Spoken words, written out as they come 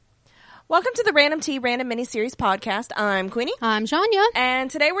Welcome to the Random Tea Random Miniseries podcast. I'm Queenie. I'm Janya.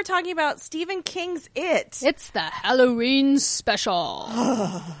 And today we're talking about Stephen King's It. It's the Halloween special.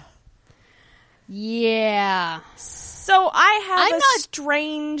 Yeah. So I have a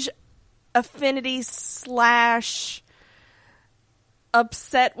strange affinity /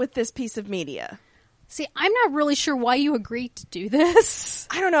 upset with this piece of media. See, I'm not really sure why you agreed to do this.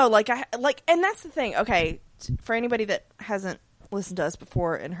 I don't know, and that's the thing. Okay, for anybody that hasn't listened to us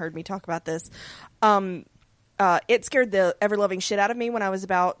before and heard me talk about this, it scared the ever-loving shit out of me when I was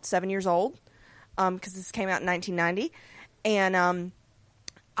about 7 years old, because this came out in 1990, and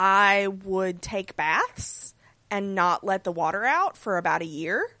I would take baths and not let the water out for about a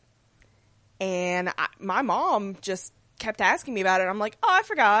year, and my mom just kept asking me about it. I'm like, oh, I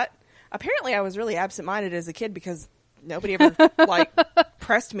forgot. Apparently, I was really absent-minded as a kid because nobody ever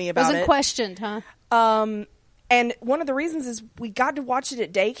pressed me about it. Wasn't questioned, huh? And one of the reasons is we got to watch it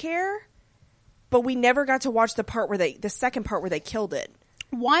at daycare, but we never got to watch the second part where they killed it.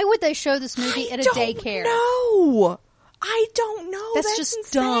 Why would they show this movie at a daycare? No, I don't know. That's just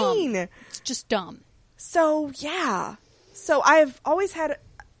insane. Dumb. It's just dumb. So yeah. So I've always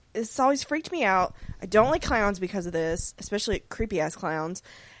it's always freaked me out. I don't like clowns because of this, especially creepy ass clowns.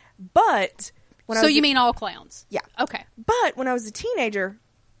 But so you mean all clowns? Yeah. Okay. But when I was a teenager,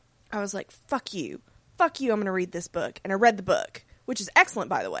 I was like, fuck you. Fuck you, I'm going to read this book. And I read the book, which is excellent,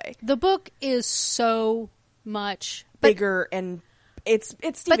 by the way. The book is so much bigger, and it's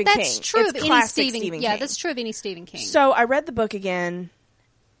Stephen King. But that's true of any Stephen King. Yeah, that's true of any Stephen King. So I read the book again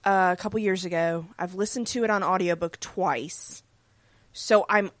a couple years ago. I've listened to it on audiobook twice. So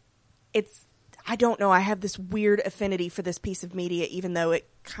I don't know. I have this weird affinity for this piece of media, even though it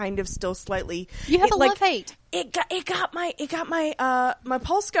kind of still slightly. You have a love-hate. It got my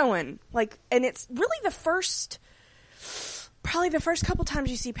pulse going. And it's really probably the first couple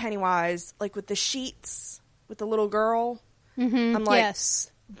times you see Pennywise, with the sheets with the little girl. Mm-hmm. I'm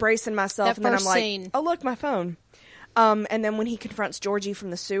yes. bracing myself, that and then I'm like, scene. oh look, my phone. And then when he confronts Georgie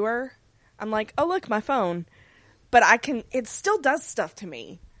from the sewer, I'm like, oh look, my phone. But it still does stuff to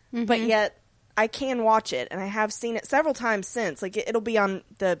me. Mm-hmm. But yet I can watch it, and I have seen it several times since. It'll be on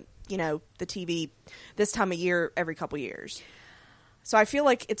the TV this time of year every couple years. So I feel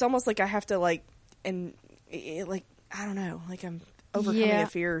like it's almost like I have to I don't know, I'm overcoming a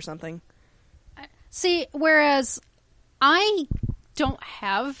fear or something. See, whereas I don't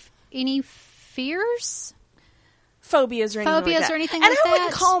have any fears, phobias or anything like that. And I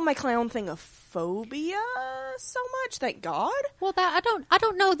wouldn't call my clown thing a phobia so much, thank God. Well, I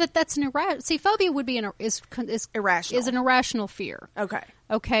don't know that that's an irrational. See, phobia would be is irrational. Is an irrational fear.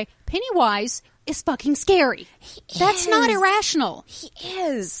 Okay. Pennywise is fucking scary. That's not irrational. He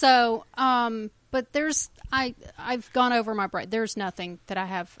is. So, but I've gone over my brain. There's nothing that I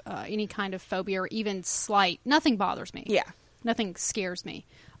have any kind of phobia or even slight. Nothing bothers me. Yeah. Nothing scares me.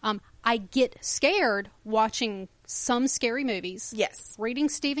 I get scared watching some scary movies. Yes. Reading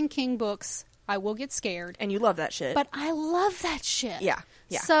Stephen King books. I will get scared. And you love that shit. But I love that shit. Yeah.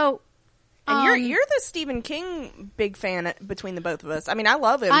 So, and you're the Stephen King big fan between the both of us. I mean, I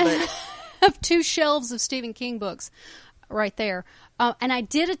love him, but I have 2 shelves of Stephen King books right there. And I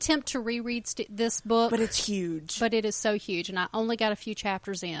did attempt to reread this book. But it's huge. But it is so huge, and I only got a few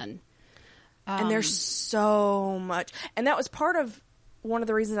chapters in. And there's so much. And that was part of one of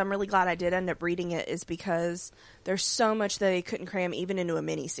the reasons I'm really glad I did end up reading it, is because there's so much that they couldn't cram even into a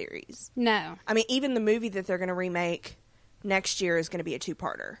miniseries. No. I mean, even the movie that they're going to remake next year is going to be a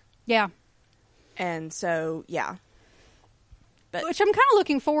 2-parter. Yeah. And so, yeah. Which I'm kind of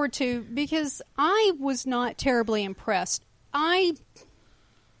looking forward to, because I was not terribly impressed. I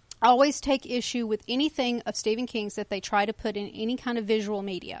always take issue with anything of Stephen King's that they try to put in any kind of visual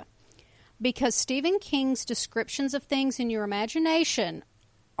media. Because Stephen King's descriptions of things in your imagination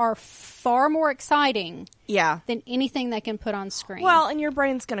are far more exciting than anything they can put on screen. Well, and your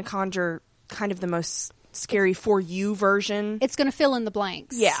brain's going to conjure kind of the most scary for you version. It's going to fill in the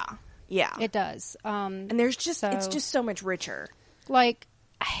blanks. Yeah. It does. And there's it's just so much richer. I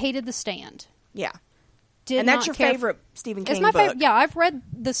hated The Stand. Yeah. And that's your favorite Stephen King book. Favorite. Yeah, I've read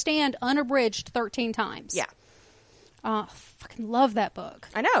The Stand unabridged 13 times. Yeah. Fucking love that book.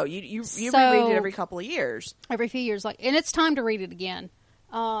 I know. You reread it every couple of years. Every few years. And it's time to read it again.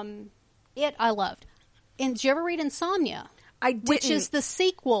 I loved. And did you ever read Insomnia? I didn't. Which is the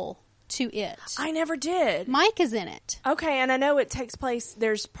sequel to it. I never did. Mike is in it. Okay, and I know it takes place.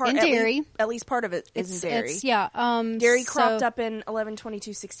 There's part in Derry. At least part of it is in Derry. Derry cropped up in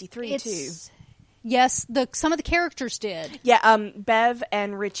 11/22/63 too. Yes, some of the characters did. Yeah, Bev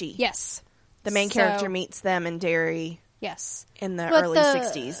and Richie. Yes, the main character meets them in Derry. Yes. in the early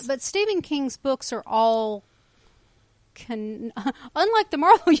 60s. But Stephen King's books are all, unlike the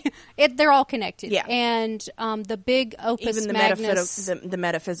Marvel, they're all connected. Yeah. And the big opus Even the magnus... the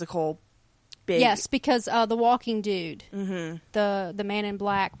metaphysical big... Yes, because the walking dude, the man in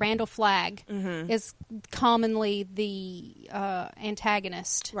black, Randall Flagg, is commonly the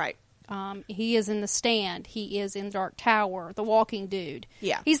antagonist. Right. He is in The Stand. He is in Dark Tower. The Walking Dude.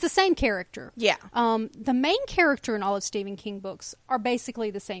 Yeah. He's the same character. Yeah. The main character in all of Stephen King books are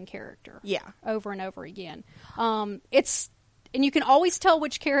basically the same character. Yeah. Over and over again. And you can always tell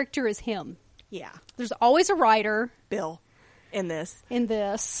which character is him. Yeah. There's always a writer. Bill. In this.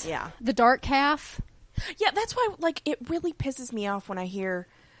 Yeah. The Dark Calf. Yeah, that's why, like, it really pisses me off when I hear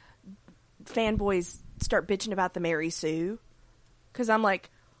fanboys start bitching about the Mary Sue. Because I'm like...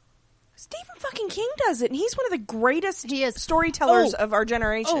 Stephen fucking King does it, and he's one of the greatest storytellers of our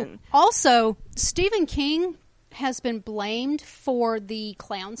generation. Also, Stephen King has been blamed for the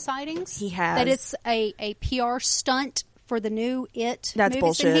clown sightings. He has. That it's a PR stunt for the new It That's movies.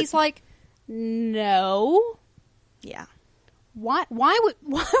 bullshit. And he's like, no. Yeah. Why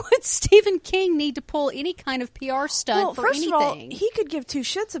would Stephen King need to pull any kind of PR stunt for first anything? of all, he could give two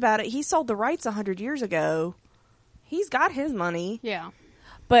shits about it. He sold the rights 100 years ago. He's got his money. Yeah.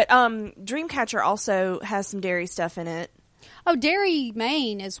 But Dreamcatcher also has some Derry stuff in it. Oh, Derry,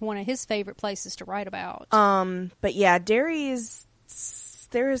 Maine is one of his favorite places to write about. But yeah, Derry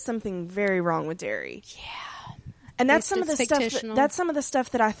there is something very wrong with Derry. Yeah. And that's some of the stuff that's some of the stuff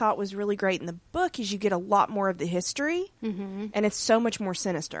that I thought was really great in the book is you get a lot more of the history and it's so much more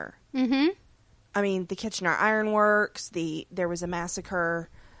sinister. Mm-hmm. I mean, the Kitchener Iron Works, there was a massacre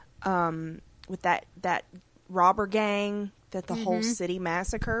with that robber gang that the whole city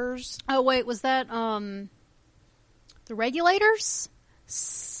massacres. Oh, wait, was that The Regulators?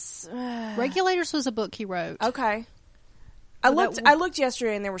 Regulators was a book he wrote. Okay. I looked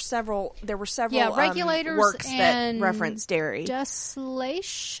yesterday and there were several Regulators works that and reference Derry.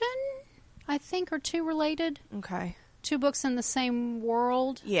 Desolation, I think, are two related. Okay. Two books in the same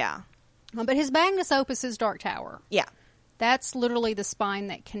world. Yeah. But his magnus opus is Dark Tower. Yeah. That's literally the spine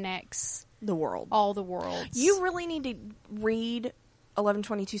that connects the world. All the worlds. You really need to read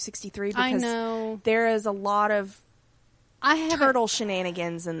 11/22/63 because I know. There is a lot of turtle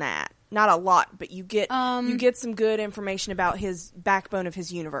shenanigans in that. Not a lot, but you get some good information about his backbone of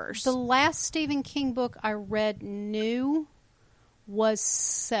his universe. The last Stephen King book I read new was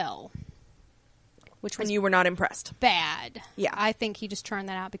Cell. Which was and you were not impressed. Bad. Yeah. I think he just turned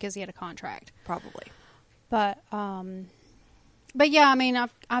that out because he had a contract. Probably. But yeah, I mean,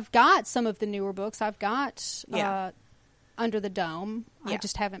 I've got some of the newer books. I've got Under the Dome. Yeah. I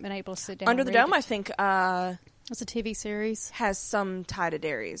just haven't been able to sit down. Under and the read Dome, it. I think It's a TV series. Has some tie to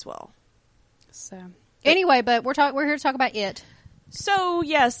Derry as well. So anyway, but we're here to talk about It. So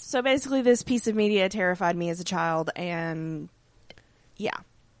yes, so basically, this piece of media terrified me as a child, and yeah.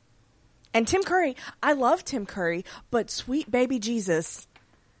 And Tim Curry, I love Tim Curry, but sweet baby Jesus,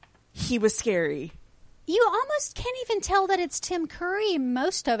 he was scary. You almost can't even tell that it's Tim Curry in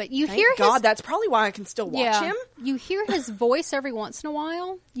most of it. You Thank hear God, that's probably why I can still watch him. You hear his voice every once in a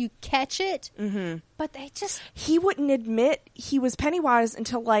while. You catch it, but they just... He wouldn't admit he was Pennywise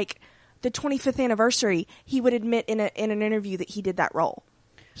until, like, the 25th anniversary. He would admit in an interview that he did that role.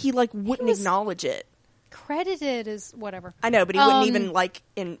 He, like, wouldn't acknowledge it. Credited as whatever. I know, but he wouldn't even, like,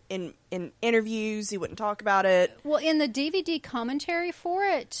 in interviews, he wouldn't talk about it. Well, in the DVD commentary for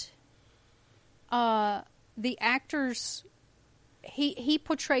it... the actors, he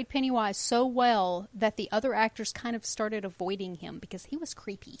portrayed Pennywise so well that the other actors kind of started avoiding him because he was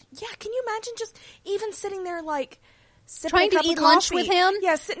creepy. Yeah, can you imagine just even sitting there, like, trying to eat lunch with him?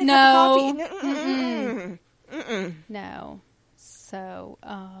 Yeah, sitting in a cup of coffee. No. So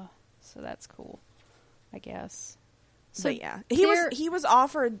that's cool, I guess. So but yeah, he was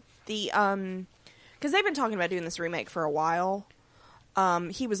offered the because they've been talking about doing this remake for a while.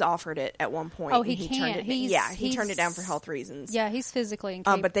 He was offered it at one point. Oh, he can't. He turned it down for health reasons. Yeah, he's physically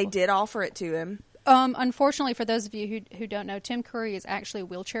incapable. But they did offer it to him. Unfortunately, for those of you who don't know, Tim Curry is actually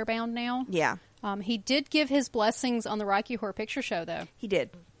wheelchair bound now. Yeah. He did give his blessings on the Rocky Horror Picture Show, though. He did.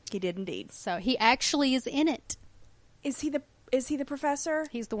 He did indeed. So he actually is in it. Is he the professor?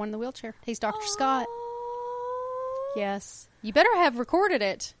 He's the one in the wheelchair. He's Dr. Scott. Yes. You better have recorded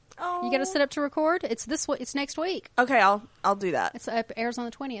it. Oh. You got to set up to record. It's next week. Okay, I'll do that. It airs on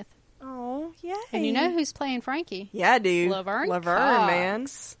the 20th. Oh, yay. And you know who's playing Frankie? Yeah, dude. Laverne Cox. Man.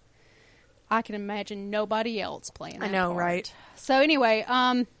 I can imagine nobody else playing that I know, part. right? So anyway,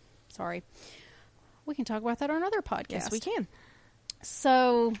 sorry. We can talk about that on another podcast. Yes, we can.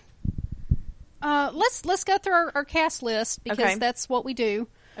 So let's go through our cast list because that's what we do.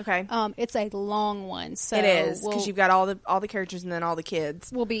 Okay. It's a long one, so it is because you've got all the characters and then all the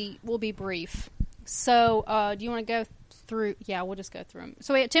kids. We'll be brief. So, do you want to go through? Yeah, we'll just go through them.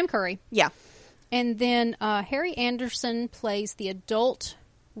 So we have Tim Curry. Yeah. And then Harry Anderson plays the adult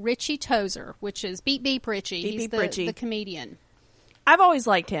Richie Tozer, which is Beep Beep Richie. He's the comedian. I've always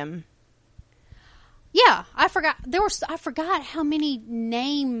liked him. Yeah, I forgot how many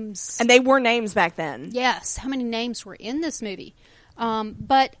names. And they were names back then. Yes, how many names were in this movie.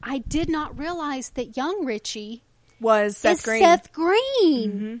 But I did not realize that young Richie was Seth Green. Seth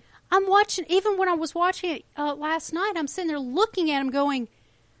Green. Mm-hmm. I'm watching, even when I was watching it last night, I'm sitting there looking at him going,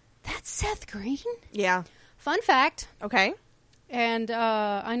 that's Seth Green? Yeah. Fun fact. Okay. And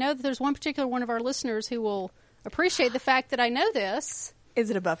I know that there's one particular one of our listeners who will appreciate the fact that I know this. Is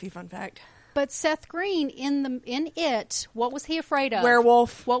it a Buffy fun fact? But Seth Green in It, what was he afraid of?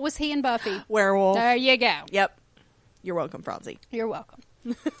 Werewolf. What was he in Buffy? Werewolf. There you go. Yep. You're welcome, Francie. You're welcome.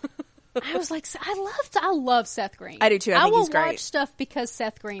 I was like, I love Seth Green. I do too. I think he's great. I will watch stuff because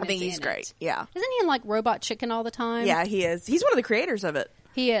Seth Green is in it. I think he's great. Yeah. Isn't he in like Robot Chicken all the time? Yeah, he is. He's one of the creators of it.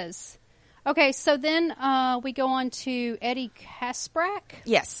 He is. Okay, so then we go on to Eddie Kaspbrak.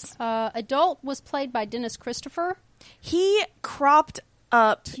 Yes. Adult was played by Dennis Christopher. He cropped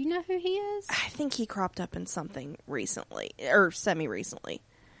up. Do you know who he is? I think he cropped up in something recently, or semi-recently.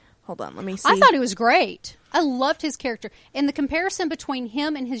 Hold on, let me see. I thought he was great. I loved his character. And the comparison between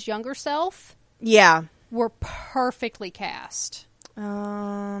him and his younger self were perfectly cast.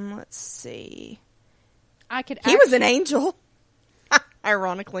 Let's see. He was an angel,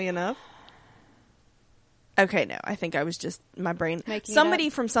 ironically enough. Okay, no, I think I was just, my brain. Somebody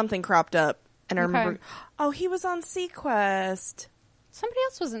from something cropped up, and I remember, oh, he was on Sequest. Somebody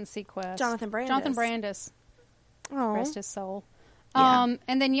else was in Sequest. Jonathan Brandis. Oh. Rest his soul. Yeah.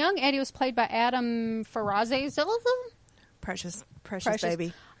 And then young Eddie was played by Adam Farazi. Precious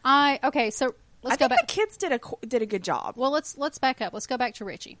baby. Okay, so let's go back. I think the kids did a good job. Well, let's back up. Let's go back to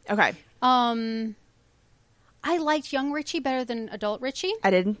Richie. Okay. I liked young Richie better than adult Richie. I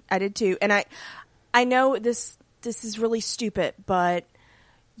did too. And I know this is really stupid, but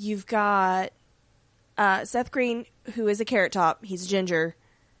you've got Seth Green, who is a Carrot Top. He's a ginger.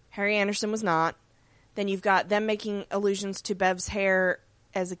 Harry Anderson was not. Then you've got them making allusions to Bev's hair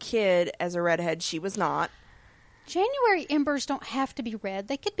as a kid as a redhead. She was not. January embers don't have to be red.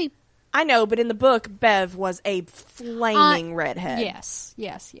 They could be... I know, but in the book, Bev was a flaming redhead. Yes,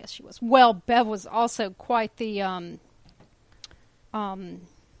 she was. Well, Bev was also quite the... I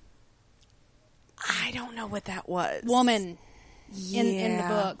don't know what that was. Woman in the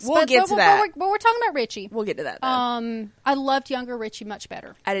books. We'll get to that. But we're talking about Richie. We'll get to that, though. I loved younger Richie much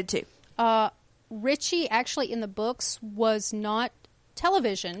better. I did, too. Richie, actually, in the books, was not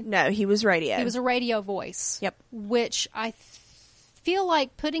television. No, he was radio. He was a radio voice. Yep. Which I feel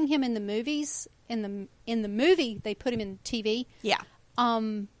like putting him in the movies, in the movie, they put him in TV. Yeah.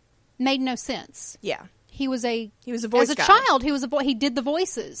 Made no sense. Yeah. He was a voice as a guy. Child, he was he did the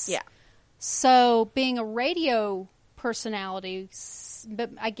voices. Yeah. So, being a radio personality,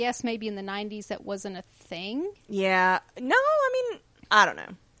 but I guess maybe in the 90s that wasn't a thing. Yeah. No, I mean, I don't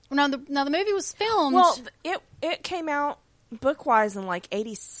know. Now the movie was filmed. Well, it came out book-wise in like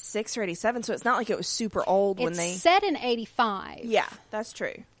 86 or 87, so it's not like it was super old when they... It's set in 85. Yeah, that's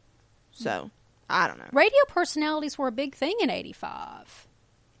true. So, I don't know. Radio personalities were a big thing in 85.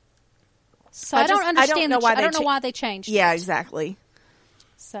 So I don't understand. I don't know why they changed it. Yeah, exactly.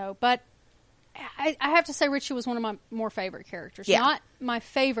 So, but I have to say Richie was one of my more favorite characters. Yeah. Not my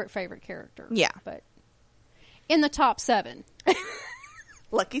favorite character. Yeah. But in the top 7.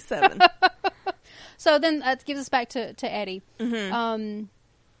 Lucky 7. So then that gives us back to Eddie. Mm-hmm.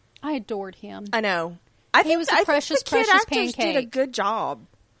 I adored him. I know. He was a precious pancake. Did a good job.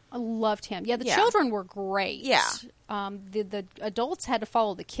 I loved him. Yeah, the children were great. Yeah. The adults had to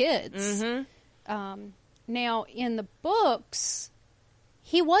follow the kids. Mm-hmm. Now, in the books,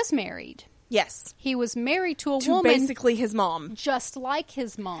 he was married. Yes. He was married to a woman. Basically his mom. Just like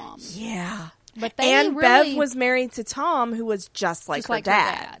his mom. Yeah. But Bev was married to Tom, who was just like her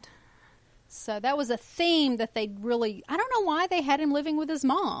dad. So that was a theme that they really... I don't know why they had him living with his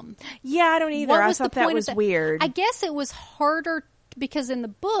mom. Yeah, I don't either. I thought that was weird. I guess it was harder because in the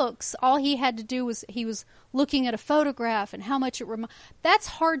books, all he had to do was he was looking at a photograph and how much it reminded... That's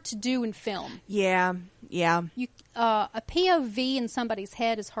hard to do in film. Yeah, yeah. A POV in somebody's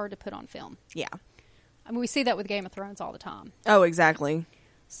head is hard to put on film. Yeah. I mean, we see that with Game of Thrones all the time. Oh, exactly.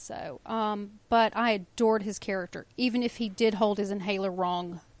 So, but I adored his character, even if he did hold his inhaler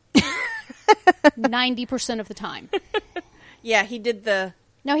wrong 90% of the time. Yeah, he did the...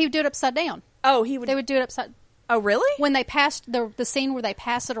 No, he would do it upside down. Oh, he would. They would do it upside. Oh, really? When they passed the scene where they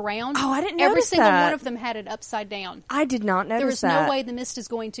pass it around. Oh, I didn't Every notice single that. one of them had it upside down. I did not notice There is that. no way the mist is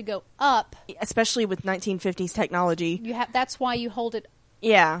going to go up. Especially with 1950s technology. That's why you hold it.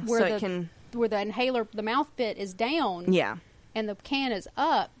 Yeah, Where so the it can. where the inhaler, the mouth bit is down. Yeah, And the can is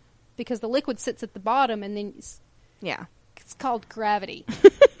up because the liquid sits at the bottom, and then yeah. it's called gravity.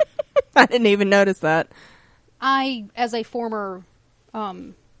 I didn't even notice that. I, as a former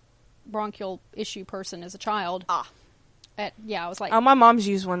bronchial issue person as a child, I was like, Oh, my mom's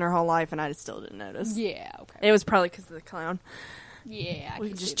used one her whole life, and I still didn't notice. yeah, okay. It was probably because of the clown. Yeah, We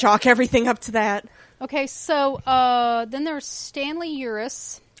can just see chalk everything up to that. that. Okay, so then there's Stanley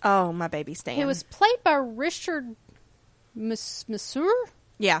Uris, Oh, my baby Stan. who was played by Richard Masur,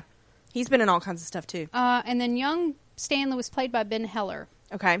 Yeah, he's been in all kinds of stuff too. and then young Stanley was played by Ben Heller.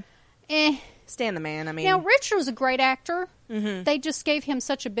 Okay, Eh. Stan the man. I mean, Now Richard was a great actor. Mm-hmm. They just gave him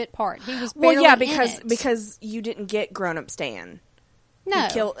such a bit part. He was barely well, yeah, in it. because you didn't get grown up Stan.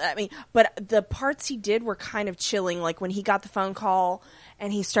 no, But the parts he did were kind of chilling. Like when he got the phone call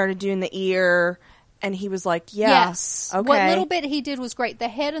and he started doing the ear, and he was like, "Yeah, yes, okay." what little bit he did was great. The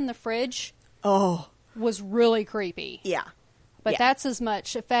head in the fridge Oh, was really creepy. yeah. But Yeah. that's as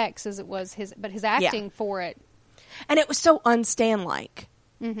much effects as it was his acting for it. And it was so un-Stan-like.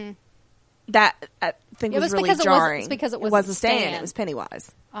 Mm-hmm. That I think It was was really because it jarring. wasn't- because it wasn't wasn't Stan. Stan. It was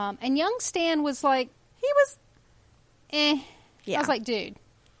Pennywise. And young Stan was like, He was, I was like, dude.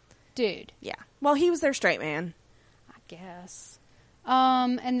 yeah. Well, he was their straight man. I guess.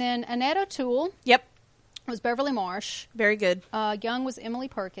 And then Annette O'Toole Yep. was Beverly Marsh. Very good. Young was Emily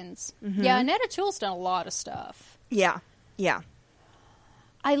Perkins. Mm-hmm. Yeah, Annette O'Toole's done a lot of stuff. Yeah. Yeah.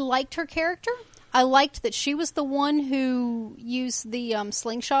 I liked her character. I liked that she was the one who used the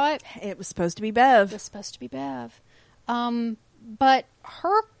slingshot. It was supposed to be Bev. It was supposed to be Bev. But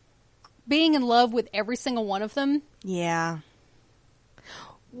her being in love with every single one of them. Yeah.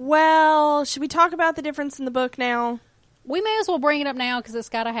 Well, should we talk about the difference in the book now? We may as well bring it up now because it's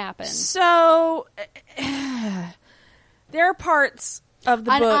got to happen. So, there are parts of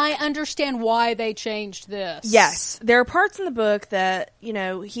the And book. I understand why they changed this. Yes, there are parts in the book that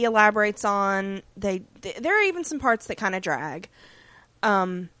he elaborates on. There are even some parts that kind of drag.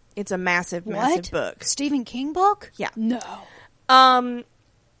 It's a massive What? book. Stephen King book? Yeah. No.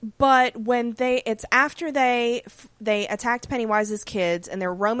 But when it's after they attacked Pennywise's kids and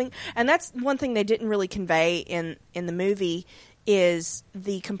they're roaming, and that's one thing they didn't really convey in the movie is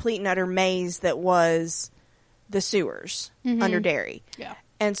the complete and utter maze that was the sewers under Derry. Yeah.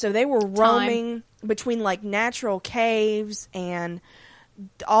 And so they were roaming between like natural caves and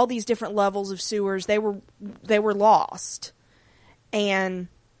all these different levels of sewers. They were lost. And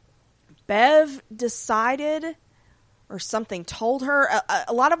Bev decided, or something told her,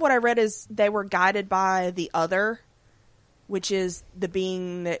 a lot of what I read is they were guided by the Other, which is the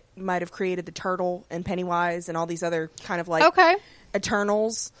being that might have created the turtle and Pennywise and all these other kind of like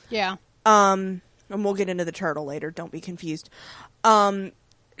Eternals. Yeah. And we'll get into the turtle later. Don't be confused.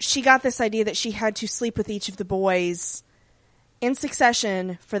 She got this idea that she had to sleep with each of the boys in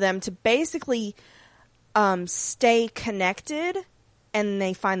succession for them to basically stay connected, and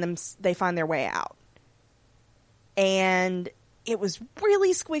they find their way out. And it was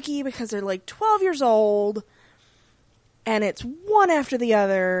really squicky because they're like 12 years old, and it's one after the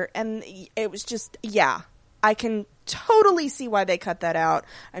other, and it was just, yeah. I can totally see why they cut that out.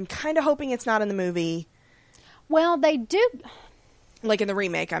 I'm kind of hoping it's not in the movie. Well, they do, Like in the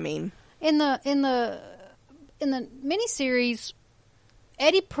remake, I mean. in the miniseries,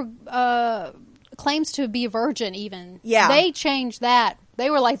 Eddie claims to be a virgin. Even they changed that.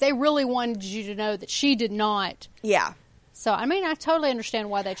 They were like, they really wanted you to know that she did not. Yeah. So I mean, I totally understand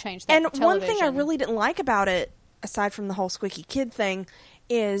why they changed that. And for one thing I television. really didn't like about it, aside from the whole squeaky kid thing,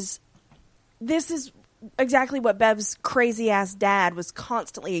 is this is exactly what Bev's crazy ass dad was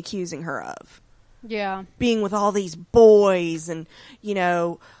constantly accusing her of. Yeah. Being with all these boys, and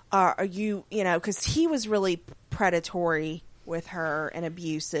because he was really predatory with her and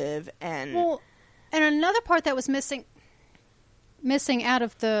abusive, and Well, and another part that was missing out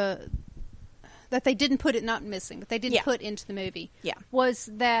of that they didn't put it, not missing, but they didn't put into the movie. Yeah. Was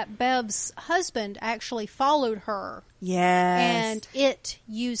that Bev's husband actually followed her. yes, And it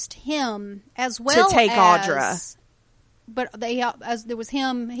used him as well to take as, Audra. But there was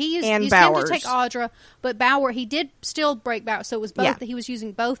him. He used And him Bowers. to take Audra, but Bauer, he did still break Bauer. So it was both. Yeah. He was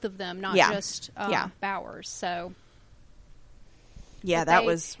using both of them, not Yeah. just Yeah. Bowers. So yeah, but that they-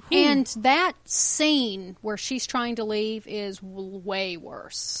 was And that scene where she's trying to leave is way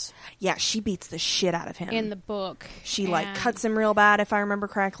worse yeah. She beats the shit out of him in the book. She And like cuts him real bad, if I remember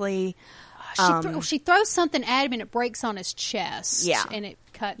correctly. She throws something at him and it breaks on his chest. Yeah. And it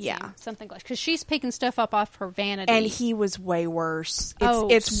cuts Yeah. him. Something like, because she's picking stuff up off her vanity. And he was way worse.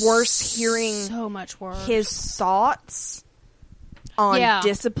 It's worse hearing so much worse. his thoughts on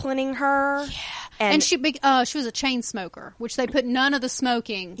disciplining her. Yeah. And she was a chain smoker, which they put none of the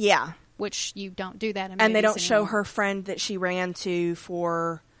smoking. Yeah. Which you don't do that in And they movies don't show anymore. her friend that she ran to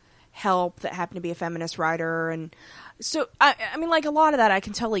for help that happened to be a feminist writer. And so, I mean, like, a lot of that I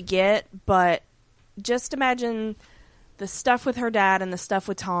can totally get, but just imagine the stuff with her dad and the stuff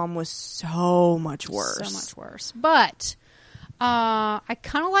with Tom was so much worse. So much worse. But I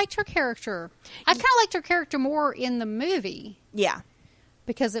kind of liked her character. I kind of liked her character more in the movie. Yeah.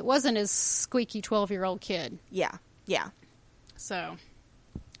 Because it wasn't his squeaky 12-year-old kid. Yeah. Yeah. So,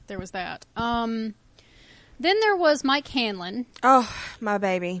 there was that. Then there was Mike Hanlon. Oh, my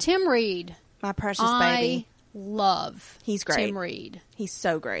baby. Tim Reed. My precious baby. I love He's great. Tim Reed. He's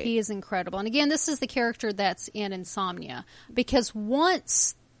so great. He is incredible. And again, this is the character that's in Insomnia. Because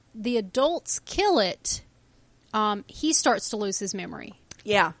once the adults kill it, he starts to lose his memory.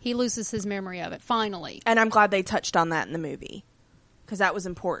 Yeah. He loses his memory of it, finally. And I'm glad they touched on that in the movie. Because that was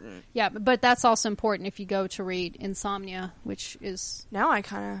important. Yeah, but that's also important if you go to read Insomnia, which is... Now I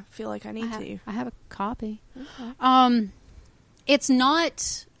kind of feel like I need to. I have a copy. Okay. It's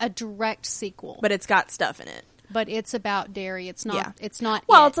not a direct sequel. But it's got stuff in it. But it's about Derry. It's not. Yeah. It's not.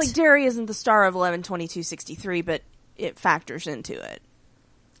 Well, it's like Derry isn't the star of 11/22/63, but it factors into it.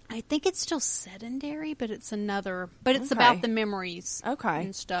 I think it's still set in Derry, but it's another. But it's Okay. about the memories. Okay.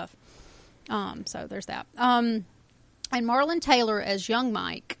 And stuff. So there's that. And Marlon Taylor as young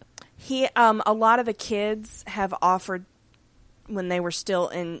Mike. He, a lot of the kids have offered when they were still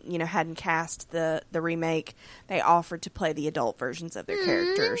in, hadn't cast the remake, they offered to play the adult versions of their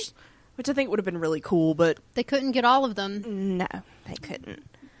characters, which I think would have been really cool, but They couldn't get all of them. no, they couldn't.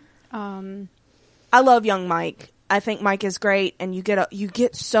 I love young Mike. I think Mike is great, and you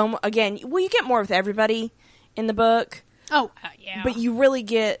get so again. Well, you get more with everybody in the book. Oh, yeah. But you really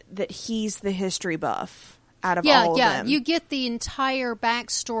get that he's the history buff out of all of them. You get the entire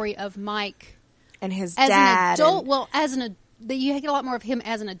backstory of Mike and his as dad. an adult. You get a lot more of him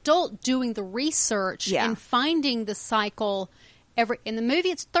as an adult doing the research and finding the cycle. In the movie,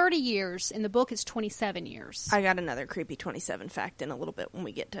 it's 30 years. In the book, it's 27 years. I got another creepy 27 fact in a little bit when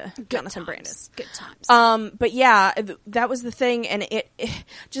we get to Jonathan Brandis. Good times. But yeah, that was the thing, and it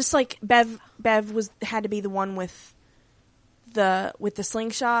just like Bev had to be the one with the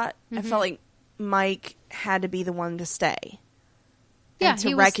slingshot. I felt like Mike had to be the one to stay. Yeah, and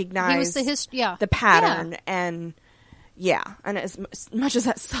to recognize the pattern and as much as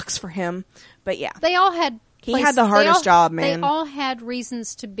that sucks for him, but yeah. They all had He had the hardest job, man. They all had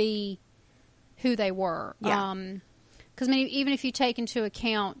reasons to be who they were. Yeah. Because even if you take into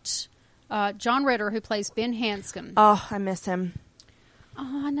account John Ritter, who plays Ben Hanscom. Oh, I miss him.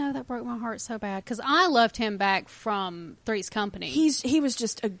 Oh, I know, that broke my heart so bad because I loved him back from Three's Company. He was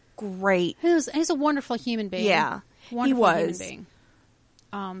just a great. He's a wonderful human being. Yeah, wonderful he was. Human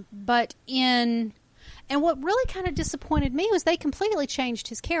being. But and what really kind of disappointed me was they completely changed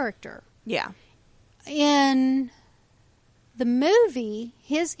his character. Yeah. In the movie,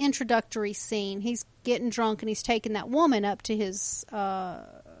 his introductory scene, he's getting drunk and he's taking that woman up to his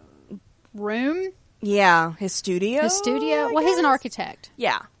room. Yeah, his studio. Well, he's an architect.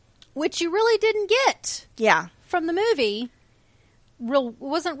 Yeah. Which you really didn't get. Yeah. From the movie.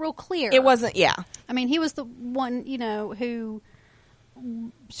 Wasn't real clear. It wasn't, yeah. I mean, he was the one, who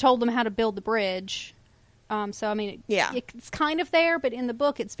told them how to build the bridge. So, I mean, it's kind of there, but in the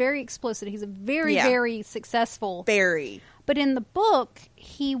book, it's very explicit. He's a very, very successful. Very. But in the book,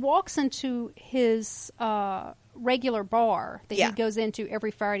 he walks into his regular bar that he goes into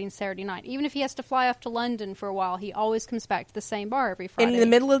every Friday and Saturday night. Even if he has to fly off to London for a while, he always comes back to the same bar every Friday. In the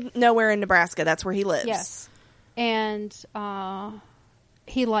middle of nowhere in Nebraska, that's where he lives. Yes. And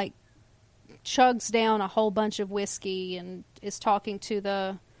he, chugs down a whole bunch of whiskey and is talking to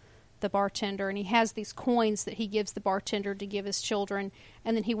the bartender, and he has these coins that he gives the bartender to give his children,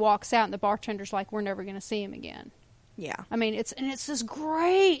 and then he walks out and the bartender's like, we're never going to see him again. Yeah. I mean, it's this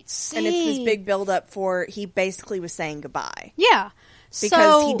great scene. And it's this big build up for he basically was saying goodbye. Yeah.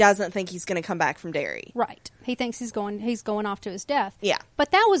 Because he doesn't think he's going to come back from Derry. Right. He thinks he's going off to his death. Yeah.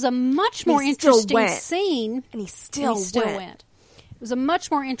 But that was a much more interesting scene. And he still went. It was a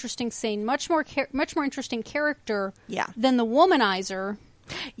much more interesting scene, much more interesting character Yeah. than the womanizer.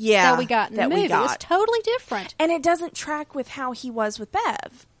 Yeah, that we got in the movie. It was totally different, and it doesn't track with how he was with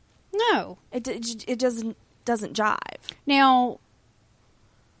Bev. No, it doesn't jive. Now,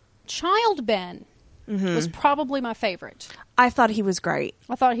 Child Ben was probably my favorite. I thought he was great.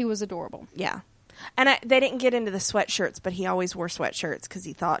 I thought he was adorable. Yeah. And they didn't get into the sweatshirts, but he always wore sweatshirts because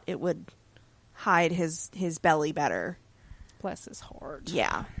he thought it would hide his belly better. Bless his heart.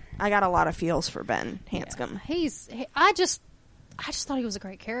 Yeah. I got a lot of feels for Ben Hanscom. Yeah. I just thought he was a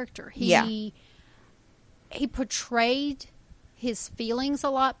great character. He portrayed his feelings a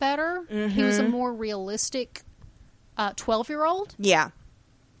lot better. He was a more realistic 12-year-old. Yeah.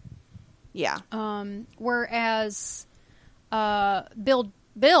 Yeah. Whereas Bill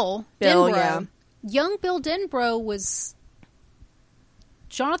Denbrough, yeah. young Bill Denbrough was...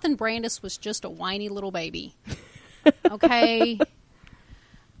 Jonathan Brandis was just a whiny little baby. Okay?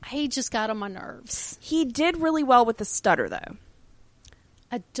 He just got on my nerves. He did really well with the stutter, though.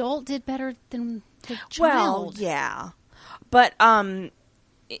 Adult did better than the child. Well, yeah. But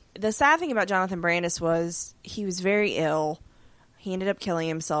the sad thing about Jonathan Brandis was he was very ill. He ended up killing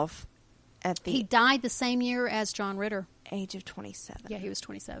himself at the He died the same year as John Ritter. age of 27. Yeah, he was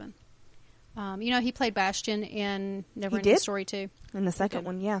 27. He played Bastion in Neverending Story 2. In the second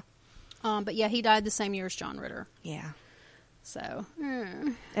one, yeah. But yeah, he died the same year as John Ritter. Yeah. So,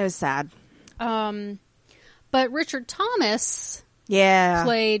 It was sad. but Richard Thomas Yeah.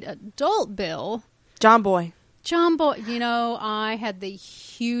 played adult Bill. John Boy. John Boy, I had the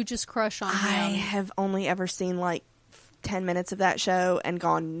hugest crush on him. I have only ever seen like 10 minutes of that show and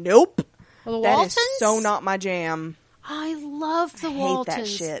gone, nope. Well, the That Waltons? is so not my jam. I loved the I hate Waltons. that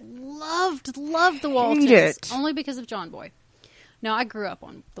shit. Loved the Waltons. it. Only because of John Boy. No, I grew up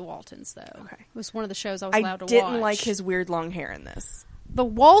on the Waltons, though. Okay. It was one of the shows I was allowed to watch. I didn't like his weird long hair in this. The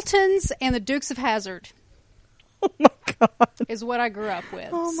Waltons and the Dukes of Hazzard Oh my god. is what I grew up with.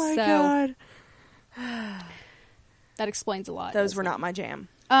 Oh my So, god. that explains a lot. Those were not my jam.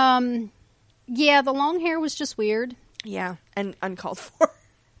 Yeah, the long hair was just weird. Yeah, and uncalled for.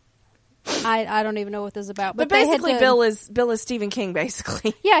 I don't even know what this is about. But they had basically, to- Bill is Stephen King,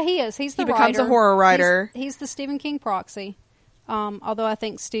 basically. Yeah, he is. He's the He becomes writer. a horror writer. He's the Stephen King proxy. Although I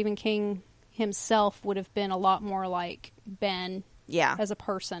think Stephen King himself would have been a lot more like Ben Yeah. as a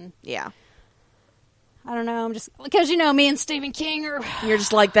person. Yeah. I don't know. I'm just because me and Stephen King are You're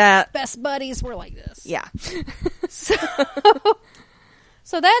just like that. best buddies. We're like this. Yeah.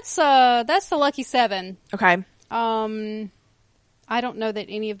 So that's the Lucky Seven. Okay. I don't know that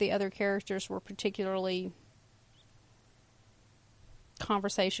any of the other characters were particularly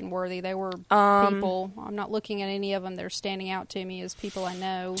conversation worthy. They were people. I'm not looking at any of them that are standing out to me as people I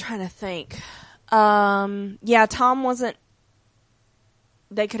know. I'm trying to think. Yeah, Tom wasn't.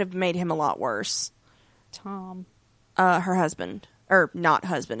 They could have made him a lot worse. Tom. Her husband. Or not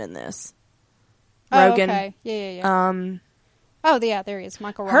husband in this. Oh, Rogan. okay. Yeah. Oh, yeah, there he is.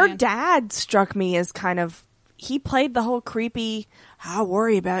 Michael Her Ryan. dad struck me as kind of. He played the whole creepy, I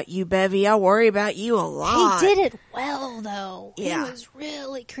worry about you, Bevy. I worry about you a lot. He did it well, though. Yeah. He was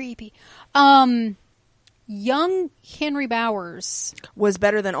really creepy. Young Henry Bowers Was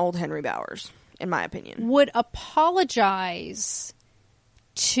better than old Henry Bowers, in my opinion. would apologize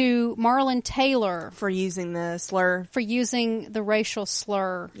to Marlon Taylor For using the slur. for using the racial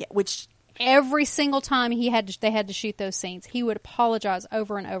slur. Yeah, which. Every single time they had to shoot those scenes, he would apologize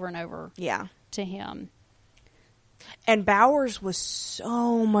over and over and over Yeah. to him. And Bowers was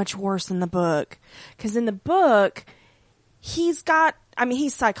so much worse in the book. Because in the book, he's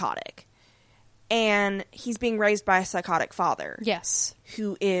psychotic. And he's being raised by a psychotic father. Yes.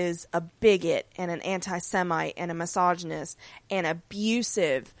 Who is a bigot and an anti-Semite and a misogynist and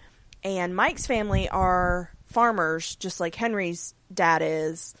abusive. And Mike's family are farmers, just like Henry's dad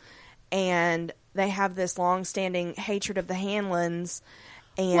is. And they have this long-standing hatred of the Hanlons.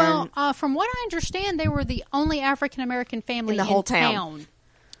 And Well, from what I understand, they were the only African-American family in the whole town.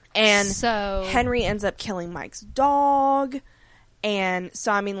 And so Henry ends up killing Mike's dog. And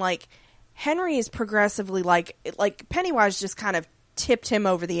so, Henry is progressively like Pennywise just kind of tipped him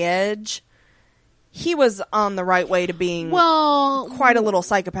over the edge. He was on the right way to being quite a little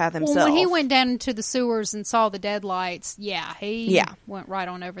psychopath himself. Well, when he went down into the sewers and saw the deadlights, he went right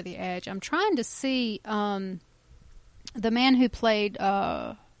on over the edge. I'm trying to see the man who played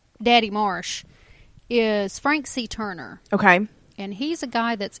Daddy Marsh is Frank C. Turner. Okay. And he's a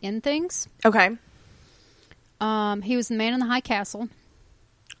guy that's in things. Okay. He was the Man in the High Castle.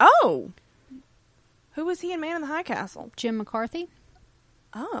 Oh. Who was he in Man in the High Castle? Jim McCarthy.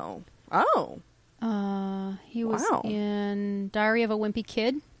 Oh. He was Wow. in Diary of a Wimpy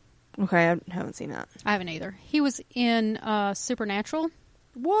Kid. Okay, I haven't seen that. I haven't either. He was in Supernatural.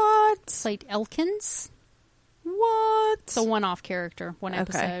 What? Played Elkins. What? It's a one-off character, one Okay.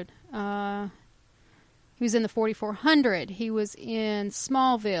 episode. He was in the 4400. He was in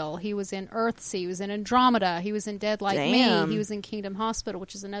Smallville. He was in Earthsea. He was in Andromeda. He was in Dead Like Damn. Me. He was in Kingdom Hospital,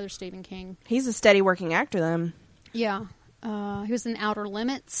 which is another Stephen King. He's a steady working actor, then. Yeah. He was in Outer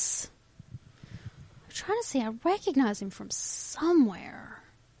Limits. I'm trying to see. I recognize him from somewhere.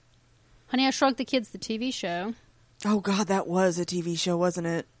 Honey, I Shrunk the Kids, the TV show. Oh, God, that was a TV show, wasn't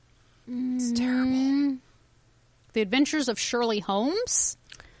it? It's terrible. The Adventures of Shirley Holmes.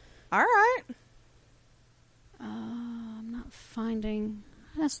 All right. I'm not finding...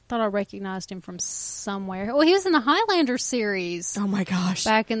 I just thought I recognized him from somewhere. Oh, he was in the Highlander series. Oh, my gosh.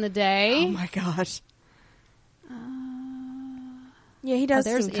 Back in the day. Oh, my gosh. Yeah, he does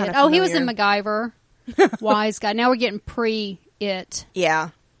there's seem kind it. of Oh, he was in familiar. MacGyver. Wise guy. Now we're getting pre-it. Yeah.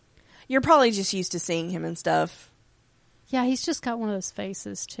 You're probably just used to seeing him and stuff. Yeah, he's just got one of those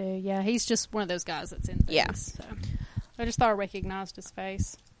faces, too. Yeah, he's just one of those guys that's in things. Yeah. So. I just thought I recognized his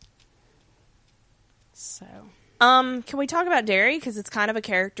face. So... Can we talk about Derry? Because it's kind of a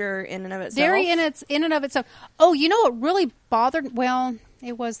character in and of itself. Derry in and of itself. Oh, you know what really bothered? Well,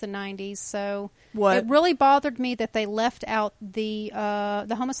 it was the 90s, so what? It really bothered me that they left out the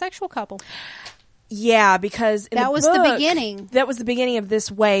homosexual couple. Yeah, because in that was book, the beginning. That was the beginning of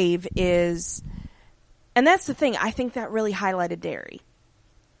this wave. And that's the thing. I think that really highlighted Derry.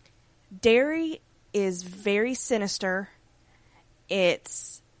 Derry is very sinister.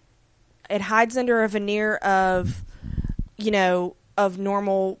 It hides under a veneer of, of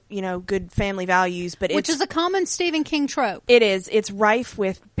normal, good family values, but which is a common Stephen King trope. It is. It's rife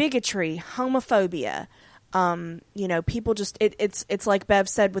with bigotry, homophobia. People just it's like Bev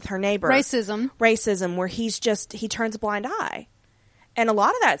said with her neighbor, racism, where he turns a blind eye, and a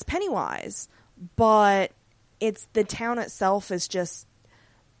lot of that's Pennywise, but it's the town itself is just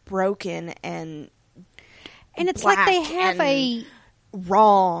broken and it's like they have a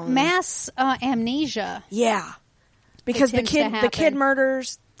wrong mass amnesia. Yeah, because the kid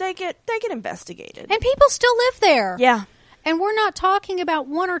murders they get investigated, and people still live there. Yeah, and we're not talking about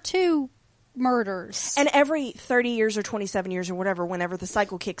one or two murders. And every 30 years or 27 years or whatever, whenever the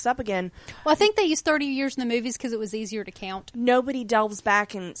cycle kicks up again. Well, I think they used 30 years in the movies because it was easier to count. Nobody delves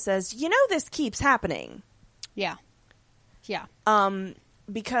back and says, this keeps happening. Yeah. Yeah.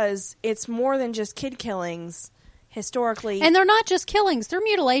 Because it's more than just kid killings. Historically. And they're not just killings, they're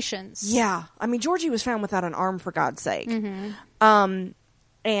mutilations. Yeah. I mean, Georgie was found without an arm, for God's sake. Mm-hmm.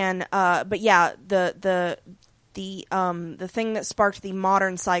 But yeah, the thing that sparked the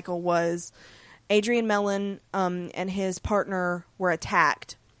modern cycle was Adrian Mellon and his partner were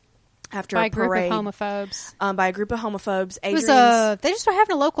attacked after by a parade. By a group of homophobes. They just were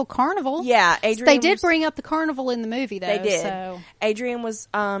having a local carnival. Yeah. They did bring up the carnival in the movie, though. They did. So. Adrian was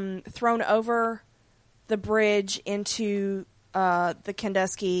thrown over the bridge into the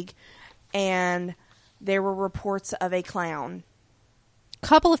Kenduskeag, and there were reports of a clown.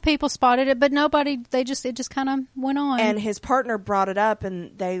 Couple of people spotted it, but nobody. It just kind of went on. And his partner brought it up,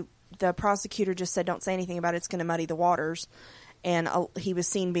 and the prosecutor just said, "Don't say anything about it. It's going to muddy the waters." And he was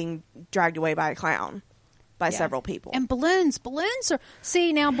seen being dragged away by a clown by several people. And balloons are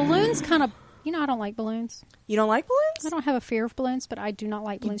balloons kind of. I don't like balloons. You don't like balloons? I don't have a fear of balloons, but I do not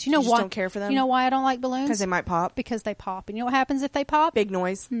like balloons. You know why? Don't care for them? You know why I don't like balloons? Because they might pop. Because they pop. And you know what happens if they pop? Big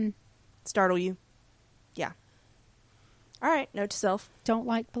noise. Startle you. Yeah. All right. Note to self. Don't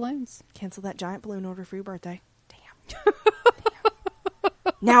like balloons. Cancel that giant balloon order for your birthday. Damn.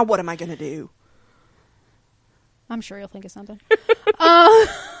 Now what am I going to do? I'm sure you'll think of something.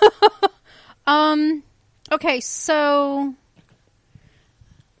 Okay, so...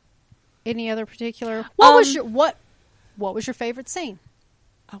 Any other particular? What was your favorite scene?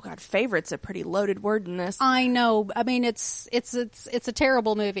 Oh God, favorite's a pretty loaded word in this. I know. I mean, it's a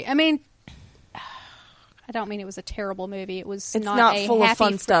terrible movie. I mean, I don't mean it was a terrible movie. It's not full of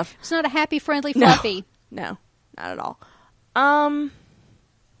fun stuff. It's not a happy, friendly, fluffy. No, not at all.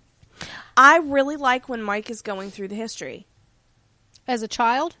 I really like when Mike is going through the history. As a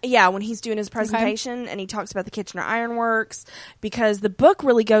child? Yeah, when he's doing his presentation and he talks about the Kitchener Iron Works, because the book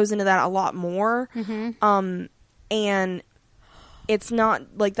really goes into that a lot more. Mm-hmm. And it's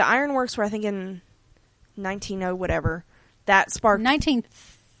not like the Iron Works were, I think, in 1900 whatever. That sparked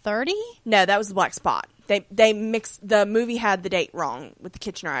 1930? No, that was the Black Spot. They mixed the movie had the date wrong with the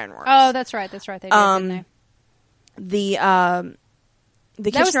Kitchener Iron Works. Oh, that's right. They did, didn't they? The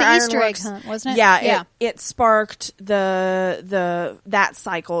that Kitchener was the Iron Easter Works, egg hunt, wasn't it? Yeah, it sparked that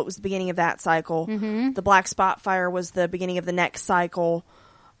cycle. It was the beginning of that cycle. Mm-hmm. The Black Spot Fire was the beginning of the next cycle.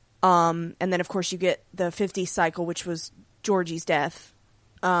 And then, of course, you get the 50s cycle, which was Georgie's death.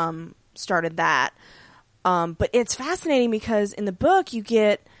 Started that. But it's fascinating because in the book you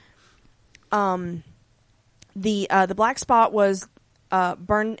get the Black Spot was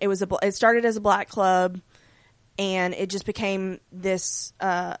burned. It started as a black club, and it just became this.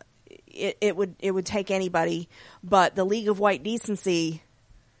 It would take anybody, but the League of White Decency,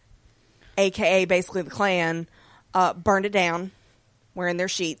 aka basically the Klan, burned it down, wearing their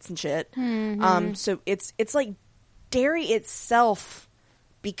sheets and shit. Mm-hmm. So it's like Derry itself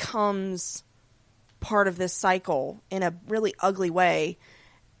becomes part of this cycle in a really ugly way.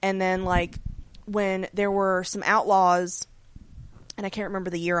 And then, like, when there were some outlaws, and I can't remember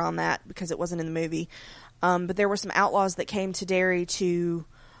the year on that because it wasn't in the movie, but there were some outlaws that came to Derry to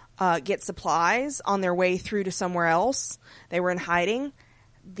get supplies on their way through to somewhere else. They were in hiding.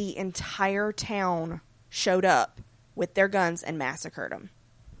 The entire town showed up with their guns and massacred them.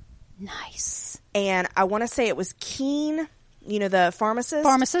 Nice. And I want to say it was Keene, you know, the pharmacist?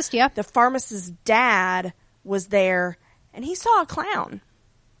 Pharmacist, yeah. The pharmacist's dad was there, and he saw a clown.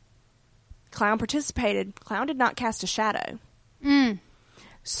 Clown participated. Clown did not cast a shadow. Mm.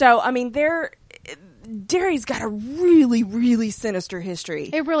 So, I mean, Derry's got a really, really sinister history.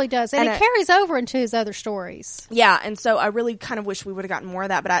 It really does. And it carries over into his other stories. Yeah, and so I really kind of wish we would have gotten more of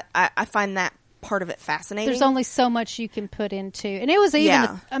that, but I find that part of it fascinating. There's only so much you can put into. And it was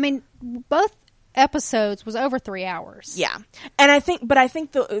even, I mean, both episodes was over 3 hours. Yeah. And I think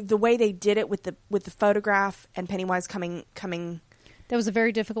the way they did it with the photograph and Pennywise coming. That was a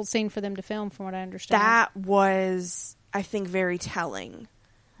very difficult scene for them to film, from what I understand. That was, I think, very telling.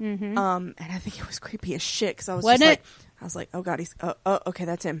 Mm-hmm. And I think it was creepy as shit because I was like, oh god, he's okay,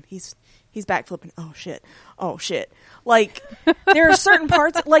 that's him. He's backflipping. Oh shit. Like, there are certain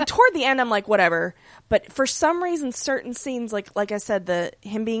parts, like toward the end, I'm like, whatever. But for some reason, certain scenes, like I said,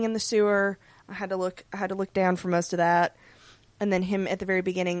 him being in the sewer, I had to look down for most of that, and then him at the very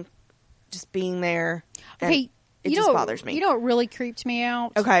beginning, just being there. Okay, it just bothers me. You know what really creeped me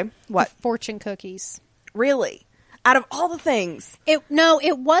out? Okay, what? The fortune cookies. Really? Out of all the things, it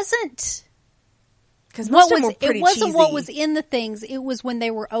wasn't. Because most of them were pretty It wasn't cheesy. what was in the things. It was when they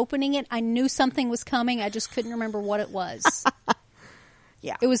were opening it. I knew something was coming. I just couldn't remember what it was.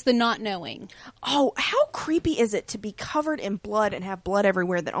 Yeah. It was the not knowing. Oh, how creepy is it to be covered in blood and have blood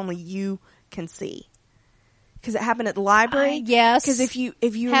everywhere that only you can see? Because it happened at the library. Yes. Because if you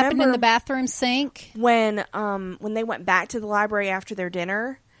happened remember in the bathroom sink when they went back to the library after their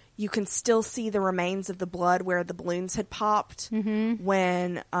dinner, you can still see the remains of the blood where the balloons had popped. Mm-hmm.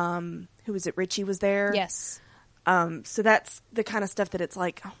 When who was it? Richie was there. Yes. So that's the kind of stuff that it's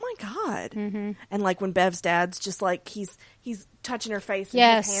like, oh my god. Mm-hmm. And like when Bev's dad's just like he's touching her face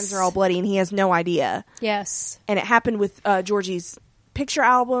and his hands are all bloody and he has no idea. Yes. And it happened with Georgie's picture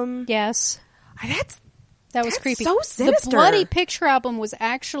album. Yes. That was creepy. So sinister. The bloody picture album was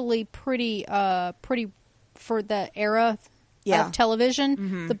actually pretty for the era of television.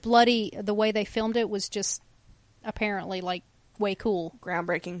 Mm-hmm. The way they filmed it was just apparently like way cool.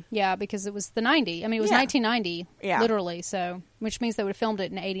 Groundbreaking. Yeah, because it was the 90s. I mean, it was 1990, literally, so, which means they would have filmed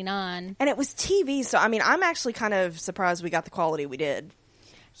it in 89. And it was TV, so, I mean, I'm actually kind of surprised we got the quality we did.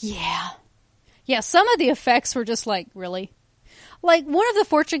 Yeah. Yeah, some of the effects were just like, really? Like, one of the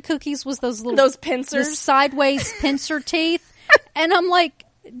fortune cookies was those pincers? The sideways pincer teeth. And I'm like,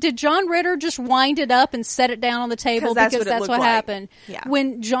 did John Ritter just wind it up and set it down on the table? Because that's what happened. Yeah.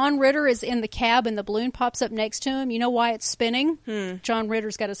 When John Ritter is in the cab and the balloon pops up next to him, you know why it's spinning? John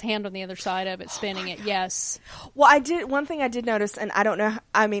Ritter's got his hand on the other side of it, spinning it. Yes. Well, one thing I did notice, and I don't know,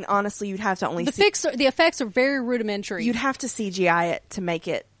 I mean, honestly, you'd have to only the effects are very rudimentary. You'd have to CGI it to make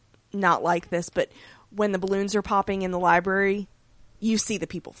it not like this, but when the balloons are popping in the library, you see the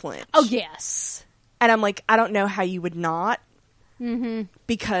people flinch. Oh, yes. And I'm like, I don't know how you would not. Mm-hmm.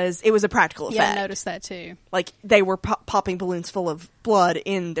 Because it was a practical effect. Yeah, I noticed that too. Like, they were popping balloons full of blood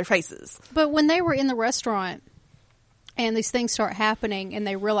in their faces. But when they were in the restaurant and these things start happening and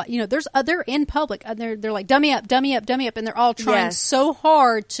they realize, you know, they're in public and they're like, dummy up, dummy up, dummy up. And they're all trying so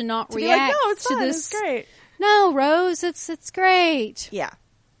hard to not react no, it's to fine, this. It's great. No, Rose, it's great. Yeah.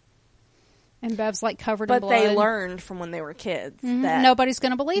 And Bev's like covered in blood. But they learned from when they were kids that nobody's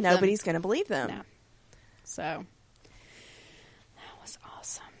going to believe them. Nobody's going to believe them. No. So...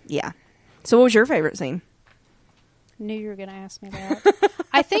 Yeah. So what was your favorite scene? Knew you were going to ask me that.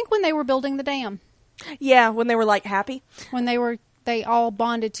 I think when they were building the dam. Yeah, when they were like happy. When they all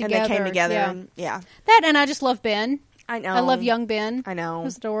bonded together. And they came together. That, and I just love Ben. I know. I love young Ben. I know. He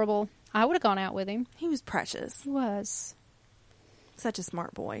was adorable. I would have gone out with him. He was precious. He was. Such a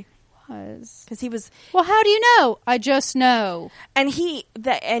smart boy. Was. Because he was... Well, how do you know? I just know. And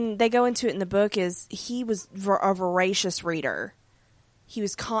and they go into it in the book, is he was a voracious reader. He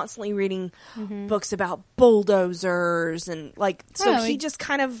was constantly reading books about bulldozers and like, so he just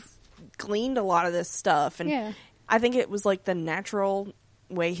kind of gleaned a lot of this stuff. And I think it was like the natural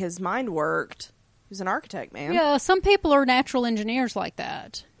way his mind worked. He was an architect, man. Yeah, some people are natural engineers like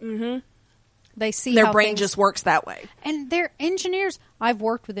that. Mm-hmm. They see their how brain things, just works that way. And they're engineers. I've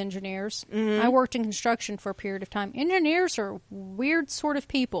worked with engineers. Mm-hmm. I worked in construction for a period of time. Engineers are weird sort of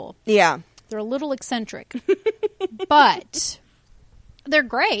people. Yeah. They're a little eccentric. But they're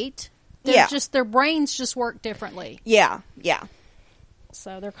great. They're just, their brains just work differently. Yeah, yeah.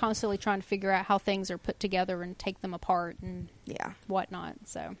 So they're constantly trying to figure out how things are put together and take them apart and whatnot.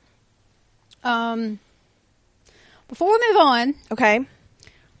 So, before we move on, okay,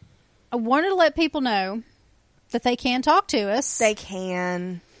 I wanted to let people know that they can talk to us. They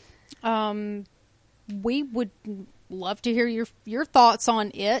can. We would love to hear your thoughts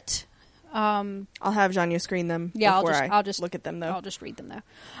on it. I'll have Janya screen them. Yeah, before I'll just look at them though. I'll just read them though.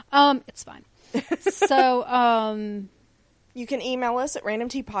 It's fine. So, you can email us at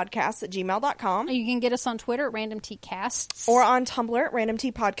randomtpodcasts@gmail.com. You can get us on Twitter at randomtcasts. Or on Tumblr at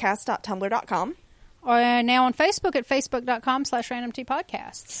randomtpodcast.tumblr.com. Or now on Facebook at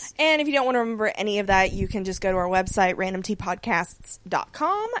facebook.com/randomtpodcasts. And if you don't want to remember any of that, you can just go to our website,